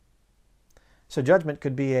 So judgment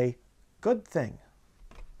could be a good thing.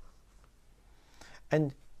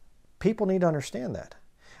 And people need to understand that.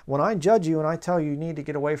 When I judge you and I tell you you need to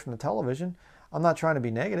get away from the television, I'm not trying to be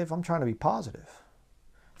negative, I'm trying to be positive.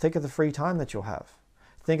 Think of the free time that you'll have.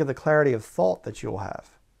 Think of the clarity of thought that you'll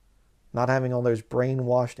have. Not having all those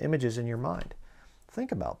brainwashed images in your mind.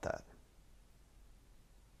 Think about that.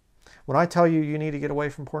 When I tell you you need to get away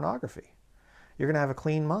from pornography, you're going to have a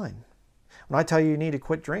clean mind. When I tell you you need to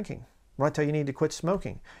quit drinking, when I tell you you need to quit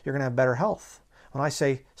smoking, you're going to have better health. When I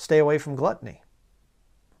say stay away from gluttony,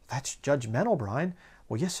 that's judgmental, Brian.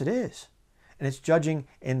 Well, yes, it is. And it's judging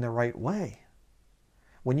in the right way.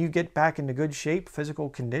 When you get back into good shape, physical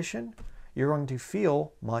condition, you're going to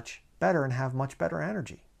feel much better and have much better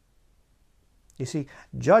energy. You see,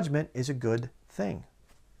 judgment is a good thing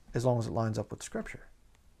as long as it lines up with Scripture.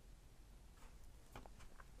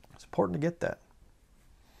 It's important to get that.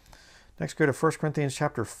 Next, go to 1 Corinthians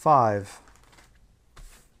chapter 5.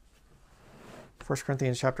 1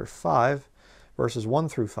 Corinthians chapter 5, verses 1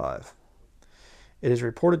 through 5. It is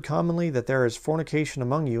reported commonly that there is fornication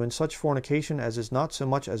among you, and such fornication as is not so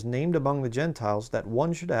much as named among the Gentiles, that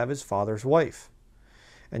one should have his father's wife.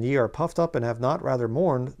 And ye are puffed up, and have not rather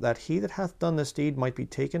mourned, that he that hath done this deed might be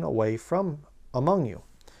taken away from among you.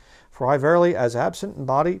 For I verily, as absent in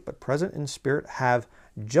body, but present in spirit, have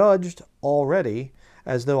judged already,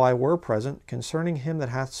 as though I were present, concerning him that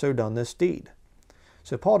hath so done this deed.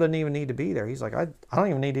 So Paul didn't even need to be there. He's like, I don't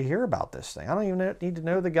even need to hear about this thing. I don't even need to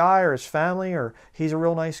know the guy or his family or he's a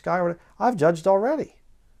real nice guy or whatever. I've judged already.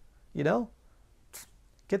 You know?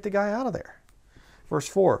 Get the guy out of there. Verse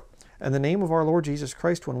 4. And the name of our Lord Jesus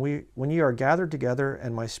Christ, when ye are gathered together,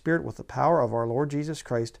 and my spirit with the power of our Lord Jesus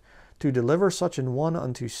Christ, to deliver such an one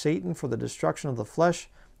unto Satan for the destruction of the flesh,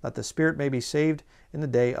 that the spirit may be saved in the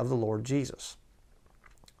day of the Lord Jesus.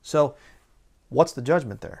 So, what's the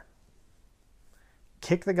judgment there?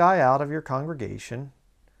 Kick the guy out of your congregation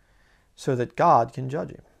so that God can judge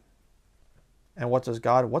him. And what's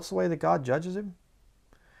the way that God judges him?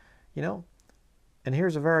 You know, and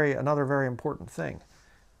here's another very important thing.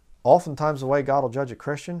 Oftentimes the way God will judge a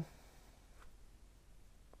Christian,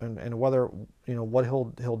 and whether, you know, what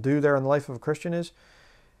he'll do there in the life of a Christian is,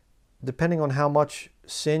 depending on how much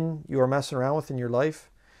sin you are messing around with in your life,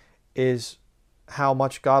 is how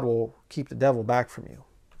much God will keep the devil back from you.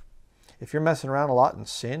 If you're messing around a lot in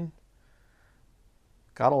sin,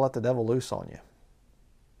 God will let the devil loose on you.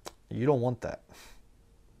 You don't want that.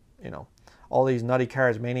 All these nutty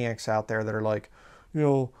charismaniacs out there that are like,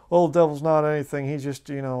 oh, the devil's not anything. He's just,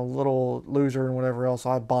 a little loser and whatever else.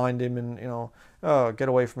 I bind him and, oh, get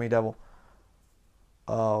away from me, devil.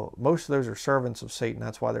 Most of those are servants of Satan.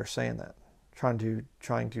 That's why they're saying that.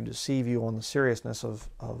 Trying to deceive you on the seriousness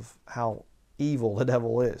of how evil the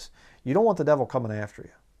devil is. You don't want the devil coming after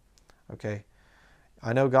you. Okay?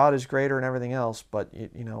 I know God is greater and everything else, but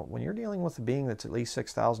when you're dealing with a being that's at least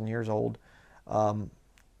 6,000 years old,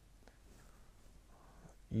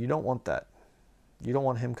 you don't want that. You don't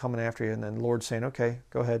want him coming after you and then the Lord saying, okay,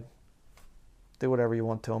 go ahead. Do whatever you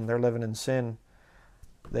want to them. They're living in sin.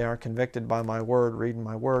 They aren't convicted by my word, reading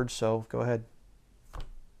my word, so go ahead.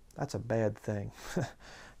 That's a bad thing.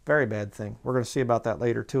 Very bad thing. We're going to see about that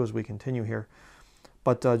later too as we continue here.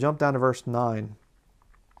 But jump down to verse 9.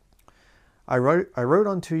 I wrote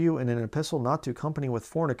unto you in an epistle not to company with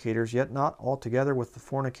fornicators, yet not altogether with the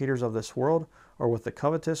fornicators of this world, or with the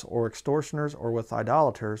covetous, or extortioners, or with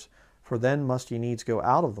idolaters, for then must ye needs go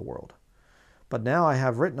out of the world. But now I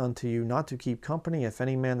have written unto you not to keep company if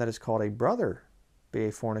any man that is called a brother be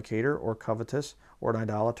a fornicator, or covetous, or an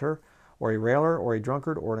idolater, or a railer, or a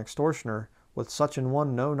drunkard, or an extortioner, with such an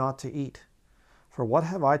one no not to eat. For what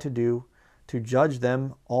have I to do to judge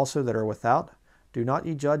them also that are without? Do not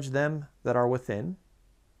ye judge them that are within?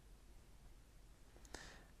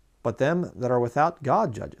 But them that are without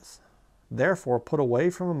God judgeth. Therefore put away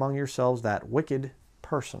from among yourselves that wicked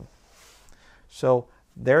person. So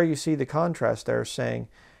there you see the contrast there, saying,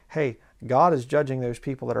 hey, God is judging those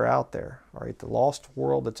people that are out there, all right, the lost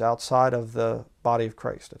world that's outside of the body of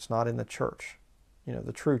Christ. It's not in the church,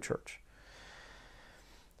 the true church.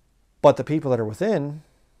 But the people that are within,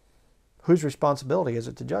 whose responsibility is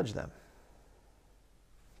it to judge them?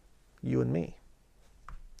 You and me.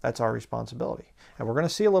 That's our responsibility. And we're going to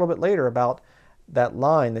see a little bit later about that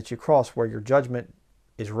line that you cross where your judgment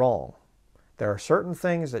is wrong. There are certain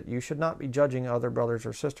things that you should not be judging other brothers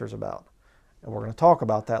or sisters about. And we're going to talk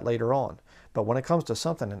about that later on. But when it comes to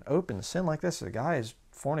something, an open sin like this, the guy is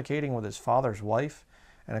fornicating with his father's wife.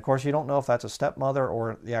 And of course, you don't know if that's a stepmother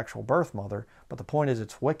or the actual birth mother. But the point is,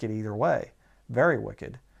 it's wicked either way. Very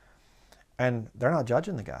wicked. And they're not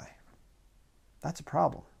judging the guy. That's a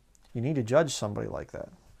problem. You need to judge somebody like that.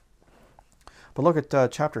 But look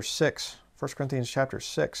at chapter 6, 1 Corinthians chapter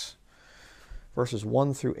 6, verses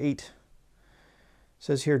 1 through 8. It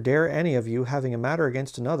says here, dare any of you, having a matter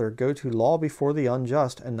against another, go to law before the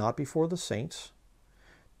unjust, and not before the saints?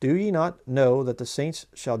 Do ye not know that the saints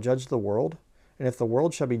shall judge the world? And if the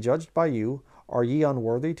world shall be judged by you, are ye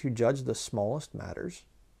unworthy to judge the smallest matters?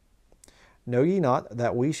 Know ye not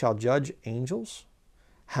that we shall judge angels?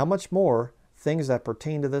 How much more things that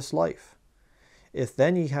pertain to this life? If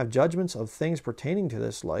then ye have judgments of things pertaining to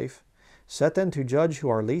this life, set then to judge who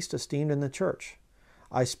are least esteemed in the church.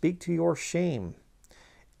 I speak to your shame.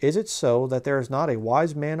 Is it so that there is not a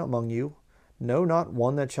wise man among you, no, not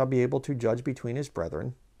one that shall be able to judge between his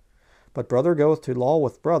brethren? But brother goeth to law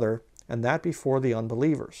with brother, and that before the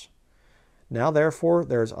unbelievers. Now therefore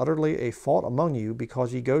there is utterly a fault among you,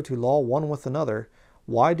 because ye go to law one with another.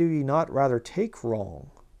 Why do ye not rather take wrong?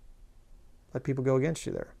 Let people go against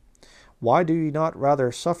you there. Why do ye not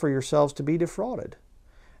rather suffer yourselves to be defrauded?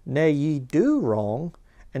 Nay, ye do wrong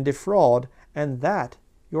and defraud, and that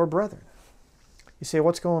your brethren. You say,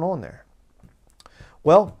 what's going on there?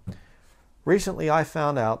 Well, recently I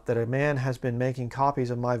found out that a man has been making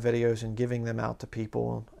copies of my videos and giving them out to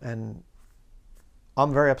people, and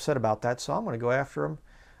I'm very upset about that, so I'm going to go after him.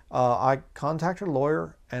 I contacted a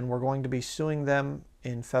lawyer, and we're going to be suing them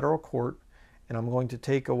in federal court, and I'm going to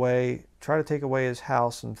try to take away his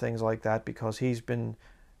house and things like that, because he's been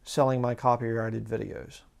selling my copyrighted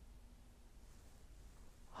videos.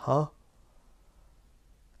 Huh?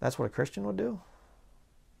 That's what a Christian would do?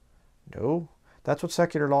 No, that's what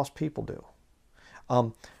secular lost people do.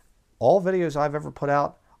 All videos I've ever put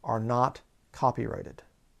out are not copyrighted.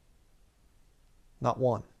 Not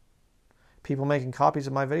one. People making copies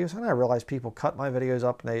of my videos, and I realize people cut my videos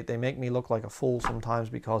up and they make me look like a fool sometimes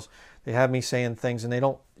because they have me saying things and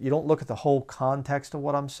you don't look at the whole context of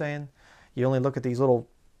what I'm saying. You only look at these little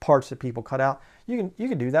parts that people cut out. You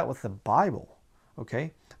can do that with the Bible,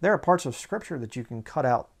 okay? There are parts of Scripture that you can cut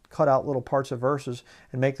out little parts of verses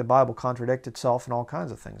and make the Bible contradict itself and all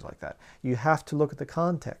kinds of things like that. You have to look at the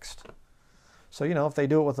context. So, if they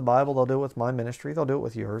do it with the Bible, they'll do it with my ministry. They'll do it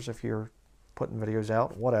with yours if you're putting videos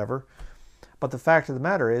out, whatever. But the fact of the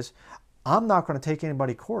matter is, I'm not going to take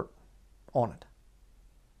anybody to court on it.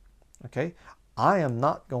 Okay? I am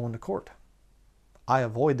not going to court. I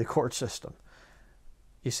avoid the court system.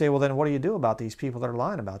 You say, well, then what do you do about these people that are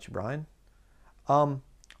lying about you, Brian?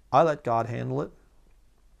 I let God handle it.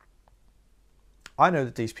 I know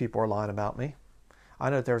that these people are lying about me. I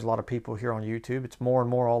know that there's a lot of people here on YouTube. It's more and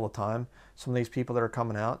more all the time. Some of these people that are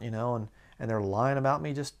coming out, and they're lying about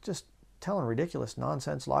me, just telling ridiculous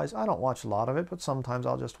nonsense lies. I don't watch a lot of it, but sometimes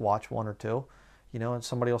I'll just watch one or two, and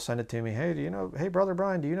somebody will send it to me. Hey, hey, Brother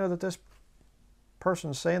Brian, do you know that this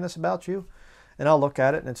person's saying this about you? And I'll look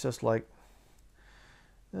at it and it's just like,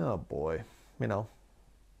 oh boy,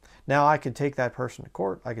 Now I could take that person to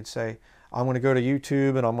court. I could say, I'm going to go to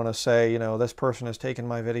YouTube and I'm going to say, this person has taken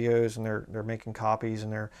my videos and they're making copies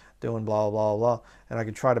and they're doing blah, blah, blah. And I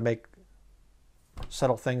could try to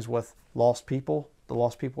settle things with the lost people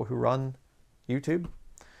who run YouTube.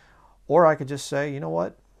 Or I could just say, you know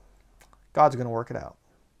what? God's going to work it out.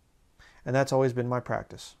 And that's always been my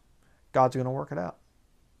practice. God's going to work it out.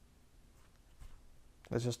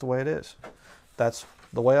 That's just the way it is. That's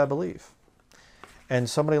the way I believe. And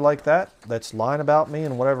somebody like that, that's lying about me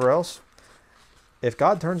and whatever else, if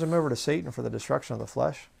God turns him over to Satan for the destruction of the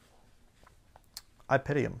flesh, I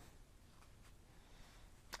pity him.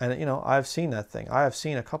 And, I've seen that thing. I have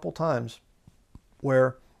seen a couple times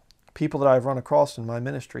where people that I've run across in my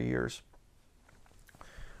ministry years,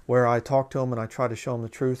 where I talk to them and I try to show them the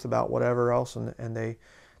truth about whatever else, and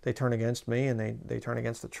they turn against me and they turn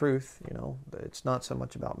against the truth. It's not so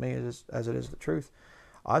much about me as it is the truth.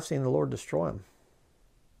 I've seen the Lord destroy them.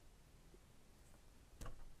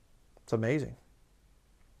 It's amazing.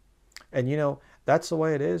 And that's the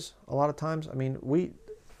way it is a lot of times. I mean,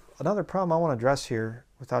 another problem I want to address here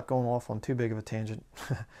without going off on too big of a tangent,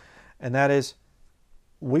 and that is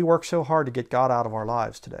we work so hard to get God out of our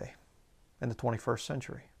lives today in the 21st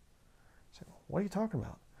century. So, what are you talking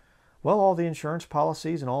about? Well, all the insurance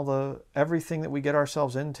policies and everything that we get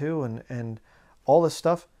ourselves into and all this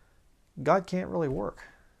stuff, God can't really work.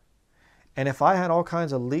 And if I had all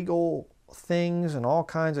kinds of legal things and all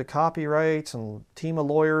kinds of copyrights and team of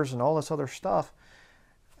lawyers and all this other stuff,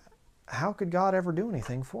 how could God ever do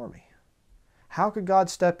anything for me? How could God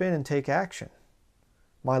step in and take action?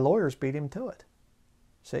 My lawyers beat him to it.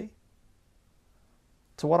 See?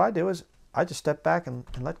 So what I do is I just step back and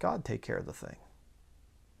let God take care of the thing.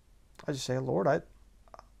 I just say, Lord,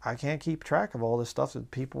 I can't keep track of all this stuff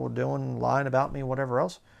that people are doing, lying about me, whatever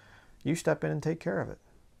else. You step in and take care of it.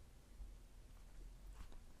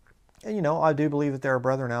 And I do believe that there are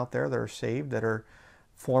brethren out there that are saved, that are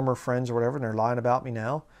former friends or whatever, and they're lying about me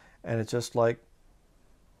now. And it's just like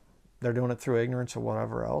they're doing it through ignorance or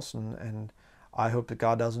whatever else. And I hope that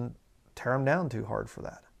God doesn't tear them down too hard for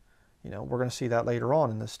that. We're going to see that later on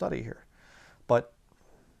in this study here. But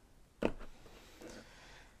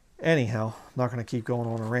anyhow, I'm not going to keep going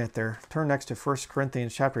on a rant there. Turn next to 1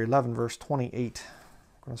 Corinthians chapter 11, verse 28.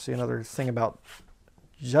 We're going to see another thing about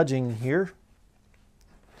judging here.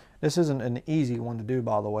 This isn't an easy one to do,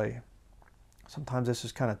 by the way. Sometimes this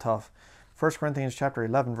is kind of tough. 1 Corinthians chapter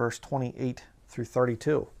 11, verse 28 through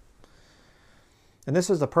 32. And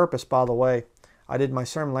this is the purpose, by the way. I did my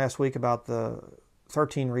sermon last week about the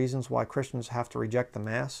 13 reasons why Christians have to reject the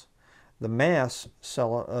Mass. The Mass, I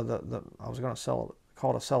was going to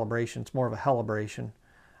call it a celebration. It's more of a celebration.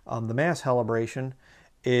 The Mass celebration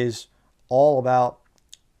is all about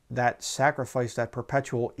that sacrifice, that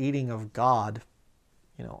perpetual eating of God.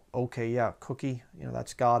 Okay, yeah, cookie,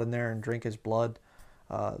 that's God in there, and drink his blood.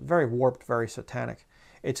 Very warped, very satanic.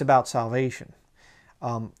 It's about salvation.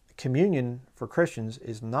 Communion for Christians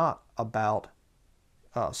is not about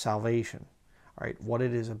salvation. All right, what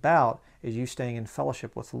it is about is you staying in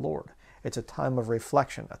fellowship with the Lord. It's a time of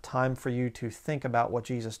reflection, a time for you to think about what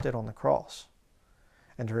Jesus did on the cross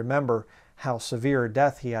and to remember how severe a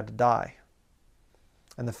death he had to die.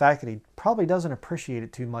 And the fact that he probably doesn't appreciate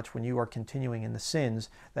it too much when you are continuing in the sins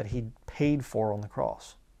that he paid for on the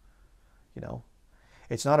cross.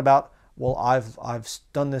 It's not about, well, I've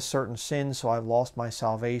done this certain sin, so I've lost my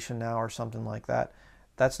salvation now or something like that.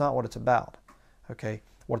 That's not what it's about. Okay?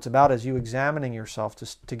 What it's about is you examining yourself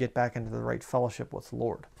to get back into the right fellowship with the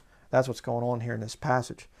Lord. That's what's going on here in this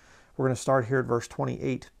passage. We're going to start here at verse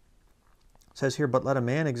 28. It says here, but let a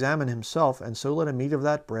man examine himself, and so let him eat of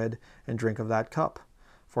that bread and drink of that cup.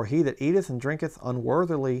 For he that eateth and drinketh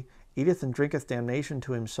unworthily eateth and drinketh damnation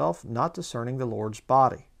to himself, not discerning the Lord's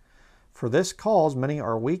body. For this cause many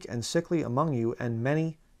are weak and sickly among you, and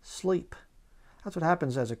many sleep. That's what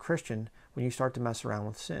happens as a Christian when you start to mess around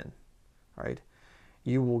with sin. All right?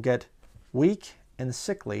 You will get weak and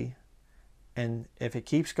sickly, and if it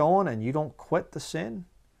keeps going and you don't quit the sin,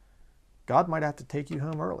 God might have to take you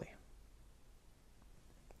home early.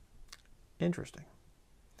 Interesting.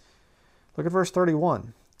 Look at verse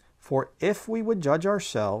 31. For if we would judge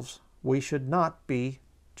ourselves, we should not be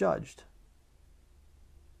judged.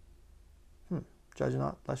 Judge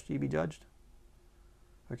not, lest ye be judged.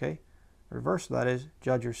 Okay? The reverse of that is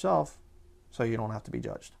judge yourself so you don't have to be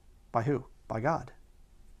judged. By who? By God.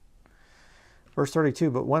 Verse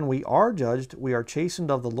 32, but when we are judged, we are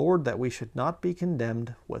chastened of the Lord, that we should not be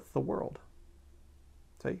condemned with the world.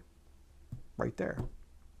 See? Right there.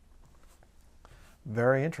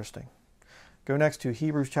 Very interesting. Go next to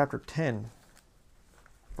Hebrews chapter 10,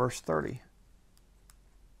 verse 30.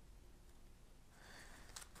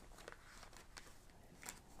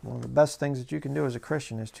 One of the best things that you can do as a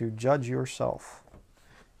Christian is to judge yourself.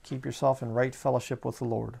 Keep yourself in right fellowship with the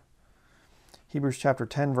Lord. Hebrews chapter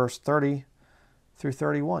 10, verse 30 through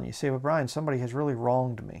 31. You say, well, Brian, somebody has really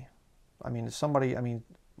wronged me.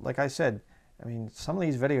 Like I said, some of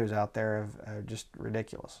these videos out there are just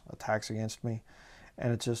ridiculous. Attacks against me.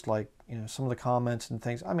 And it's just like, some of the comments and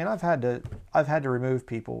things. I've had to remove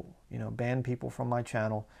people, ban people from my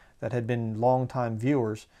channel that had been longtime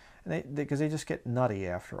viewers, and because they just get nutty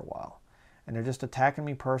after a while, and they're just attacking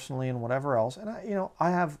me personally and whatever else. And I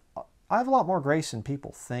have a lot more grace than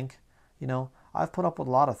people think. I've put up with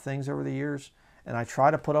a lot of things over the years, and I try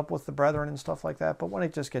to put up with the brethren and stuff like that. But when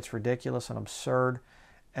it just gets ridiculous and absurd,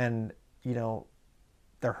 and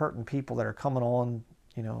they're hurting people that are coming on,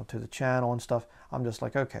 to the channel and stuff, I'm just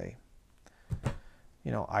like, okay,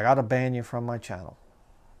 I got to ban you from my channel.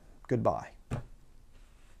 Goodbye.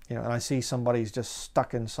 And I see somebody's just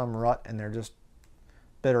stuck in some rut and they're just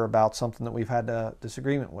bitter about something that we've had a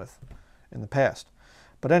disagreement with in the past.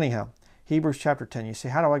 But anyhow, Hebrews chapter 10, you say,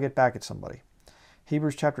 how do I get back at somebody?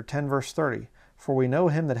 Hebrews chapter 10, verse 30, for we know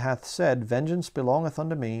him that hath said, vengeance belongeth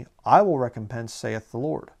unto me, I will recompense, saith the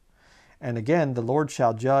Lord. And again, the Lord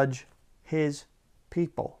shall judge his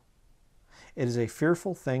people. It is a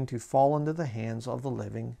fearful thing to fall into the hands of the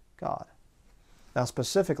living God. Now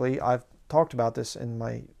specifically, I've talked about this in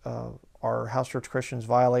my our House Church Christians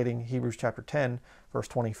Violating Hebrews chapter 10, verse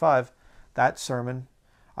 25. That sermon,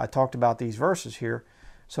 I talked about these verses here,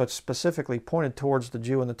 so it's specifically pointed towards the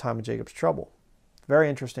Jew in the time of Jacob's trouble. Very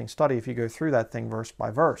interesting study if you go through that thing verse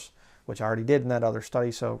by verse, which I already did in that other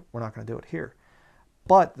study, so we're not going to do it here.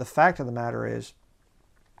 But the fact of the matter is,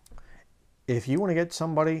 if you want to get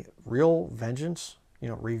somebody real vengeance,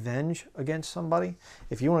 revenge against somebody,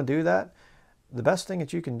 if you want to do that, the best thing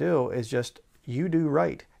that you can do is just you do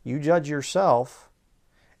right. You judge yourself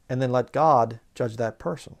and then let God judge that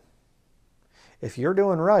person. If you're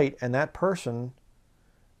doing right and that person,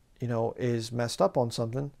 is messed up on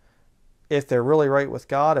something, if they're really right with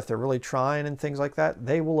God, if they're really trying and things like that,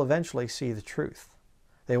 they will eventually see the truth.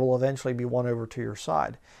 They will eventually be won over to your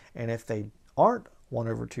side. And if they aren't won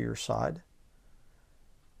over to your side,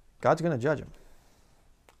 God's going to judge them.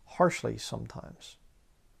 Harshly sometimes.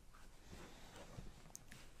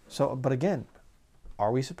 So, but again,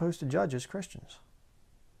 are we supposed to judge as Christians?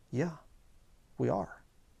 Yeah, we are.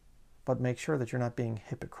 But make sure that you're not being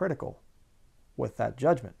hypocritical with that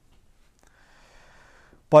judgment.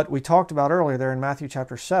 But we talked about earlier there in Matthew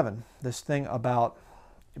chapter 7, this thing about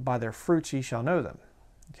by their fruits ye shall know them.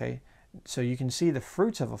 Okay, so you can see the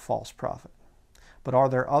fruits of a false prophet. But are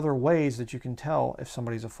there other ways that you can tell if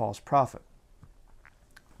somebody's a false prophet?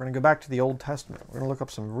 We're going to go back to the Old Testament. We're going to look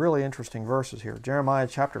up some really interesting verses here. Jeremiah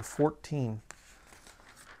chapter 14.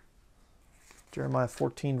 Jeremiah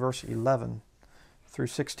 14, verse 11 through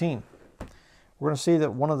 16. We're going to see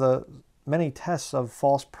that one of the many tests of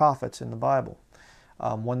false prophets in the Bible,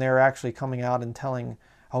 when they're actually coming out and telling,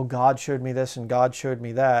 oh, God showed me this and God showed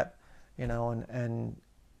me that, and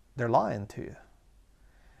they're lying to you.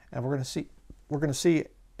 And we're going to see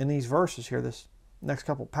in these verses here, this next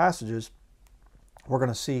couple passages, we're going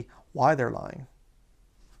to see why they're lying.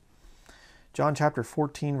 John chapter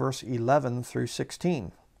 14, verse 11 through 16.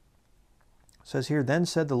 It says here, then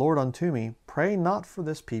said the Lord unto me, pray not for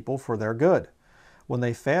this people, for their good. When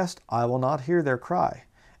they fast, I will not hear their cry.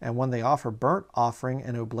 And when they offer burnt offering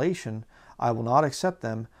and oblation, I will not accept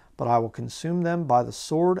them, but I will consume them by the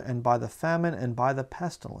sword and by the famine and by the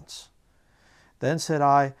pestilence. Then said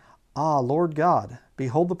I, ah, Lord God,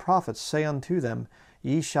 behold, the prophets say unto them,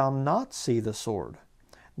 ye shall not see the sword,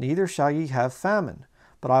 neither shall ye have famine,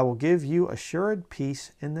 but I will give you assured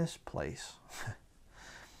peace in this place.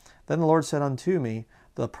 Then the Lord said unto me,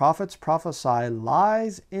 the prophets prophesy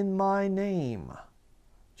lies in my name.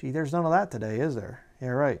 Gee, there's none of that today, is there? Yeah,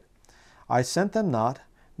 right. I sent them not,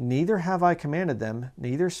 neither have I commanded them,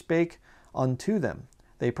 neither spake unto them.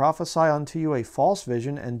 They prophesy unto you a false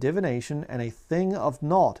vision and divination and a thing of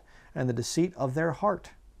naught, and the deceit of their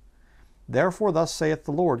heart. Therefore thus saith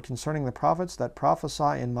the Lord concerning the prophets that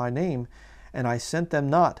prophesy in my name, and I sent them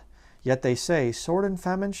not. Yet they say, Sword and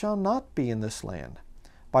famine shall not be in this land.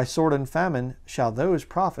 By sword and famine shall those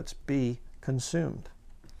prophets be consumed.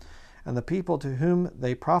 And the people to whom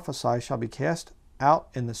they prophesy shall be cast out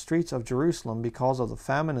in the streets of Jerusalem because of the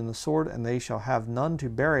famine and the sword, and they shall have none to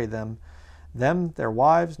bury them, their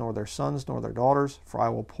wives, nor their sons, nor their daughters, for I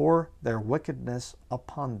will pour their wickedness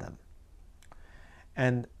upon them.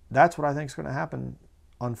 And that's what I think is going to happen,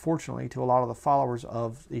 unfortunately, to a lot of the followers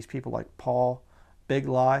of these people like Paul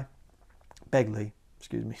Begley,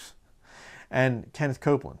 and Kenneth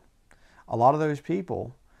Copeland. A lot of those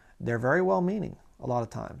people, they're very well-meaning a lot of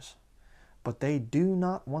times, but they do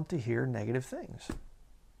not want to hear negative things.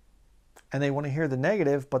 And they want to hear the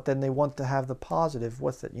negative, but then they want to have the positive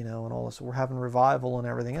with it, and all this. We're having revival and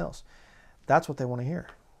everything else. That's what they want to hear.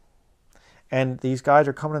 And these guys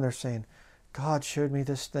are coming in there saying, God showed me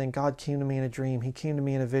this thing. God came to me in a dream. He came to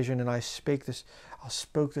me in a vision, and I spoke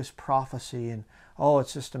this prophecy, and oh,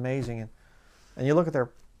 it's just amazing. And you look at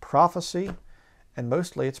their prophecy, and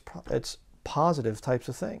mostly it's positive types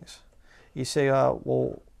of things. You say,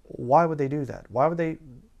 well, why would they do that? Why would they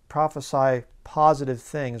prophesy positive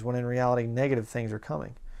things when in reality negative things are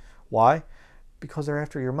coming? Why? Because they're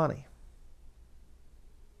after your money.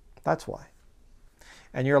 That's why.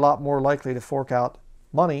 And you're a lot more likely to fork out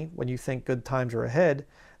money when you think good times are ahead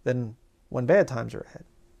than when bad times are ahead.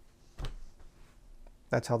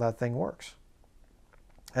 That's how that thing works.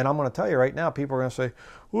 And I'm going to tell you right now, people are going to say,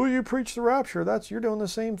 well, you preach the rapture. You're doing the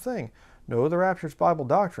same thing. No, the rapture is Bible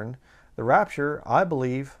doctrine. The rapture, I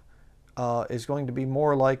believe, is going to be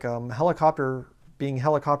more like helicopter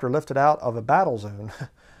lifted out of a battle zone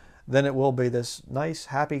than it will be this nice,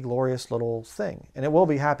 happy, glorious little thing. And it will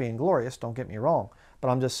be happy and glorious, don't get me wrong. But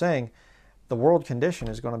I'm just saying, the world condition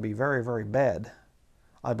is going to be very, very bad,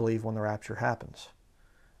 I believe, when the rapture happens.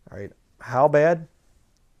 All right. How bad?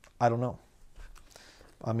 I don't know.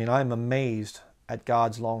 I mean, I'm amazed at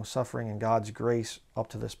God's long suffering and God's grace up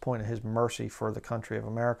to this point, and His mercy for the country of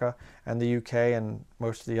America and the UK and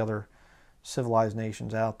most of the other civilized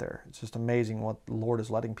nations out there. It's just amazing what the Lord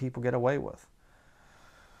is letting people get away with.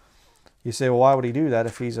 You say, well, why would He do that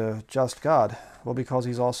if He's a just God? Well, because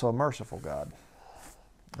He's also a merciful God.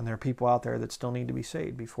 And there are people out there that still need to be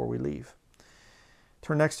saved before we leave.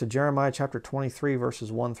 Turn next to Jeremiah chapter 23,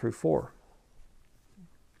 verses 1 through 4.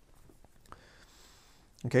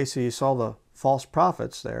 Okay, so you saw the false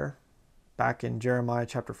prophets there back in Jeremiah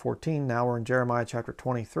chapter 14. Now we're in Jeremiah chapter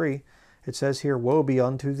 23. It says here, Woe be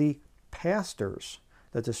unto the pastors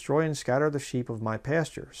that destroy and scatter the sheep of my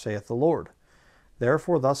pasture, saith the Lord.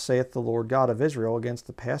 Therefore thus saith the Lord God of Israel against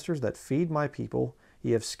the pastors that feed my people,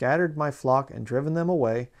 Ye have scattered my flock and driven them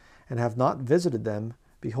away, and have not visited them.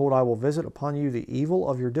 Behold, I will visit upon you the evil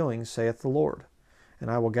of your doings, saith the Lord. And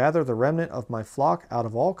I will gather the remnant of my flock out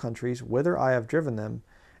of all countries whither I have driven them,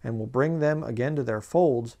 and will bring them again to their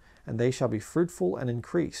folds, and they shall be fruitful and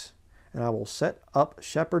increase. And I will set up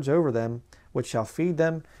shepherds over them, which shall feed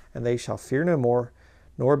them, and they shall fear no more,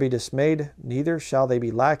 nor be dismayed, neither shall they be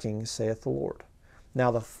lacking, saith the Lord.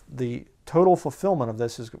 Now the total fulfillment of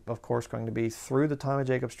this is, of course, going to be through the time of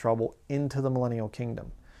Jacob's trouble into the millennial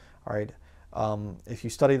kingdom. All right. If you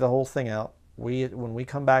study the whole thing out, when we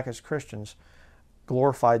come back as Christians,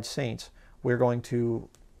 glorified saints, we're going to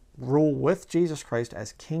rule with Jesus Christ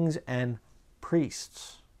as kings and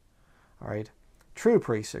priests. All right. True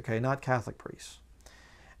priests, okay, not Catholic priests.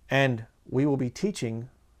 And we will be teaching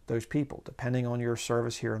those people, depending on your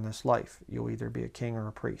service here in this life. You'll either be a king or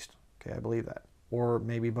a priest. Okay, I believe that. Or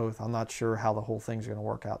maybe both. I'm not sure how the whole thing's going to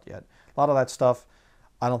work out yet. A lot of that stuff,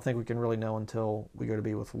 I don't think we can really know until we go to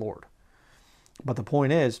be with the Lord. But the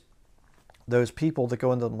point is, those people that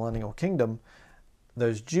go into the millennial kingdom,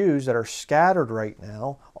 those Jews that are scattered right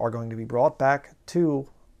now, are going to be brought back to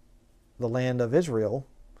the land of Israel.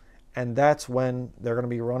 And that's when they're going to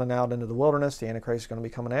be running out into the wilderness. The Antichrist is going to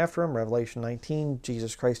be coming after them. Revelation 19,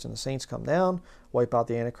 Jesus Christ and the saints come down, wipe out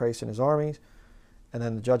the Antichrist and his armies. And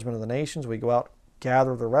then the judgment of the nations, we go out,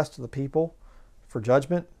 gather the rest of the people for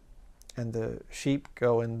judgment, and the sheep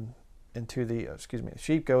go into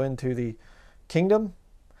the kingdom.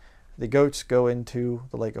 The goats go into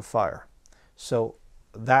the lake of fire. So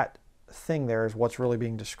that thing there is what's really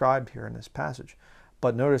being described here in this passage.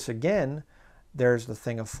 But notice again, there's the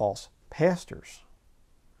thing of false pastors,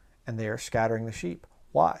 and they are scattering the sheep.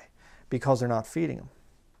 Why? Because they're not feeding them.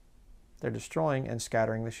 They're destroying and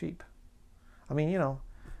scattering the sheep. I mean,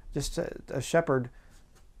 just a shepherd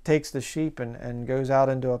takes the sheep and goes out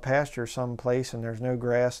into a pasture someplace, and there's no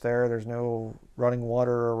grass there, there's no running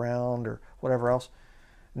water around or whatever else,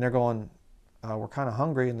 and they're going, were kind of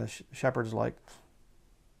hungry, and the shepherd's like,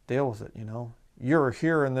 deal with it, You're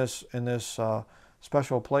here in this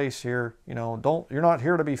special place here, you're not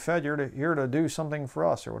here to be fed, you're here to do something for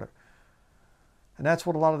us or whatever. And that's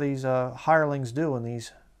what a lot of these hirelings do in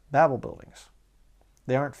these Babel buildings.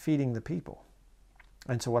 They aren't feeding the people.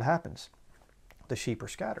 And so what happens? The sheep are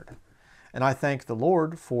scattered. And I thank the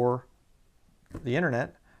Lord for the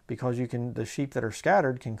internet, because the sheep that are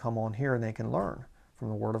scattered can come on here and they can learn from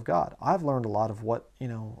the Word of God. I've learned a lot of what,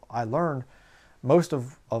 I learned. Most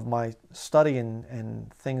of my study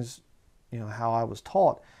and things, how I was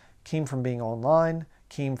taught, came from being online,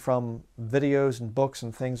 came from videos and books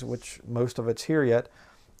and things, which most of it's here yet,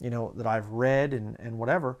 that I've read and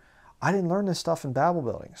whatever. I didn't learn this stuff in Babel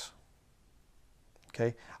buildings.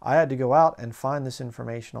 Okay, I had to go out and find this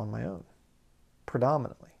information on my own,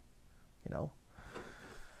 predominantly,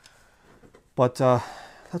 But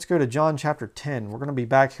let's go to John chapter 10. We're going to be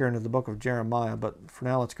back here into the book of Jeremiah, but for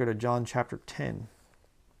now let's go to John chapter 10.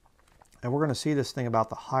 And we're going to see this thing about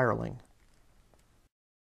the hireling.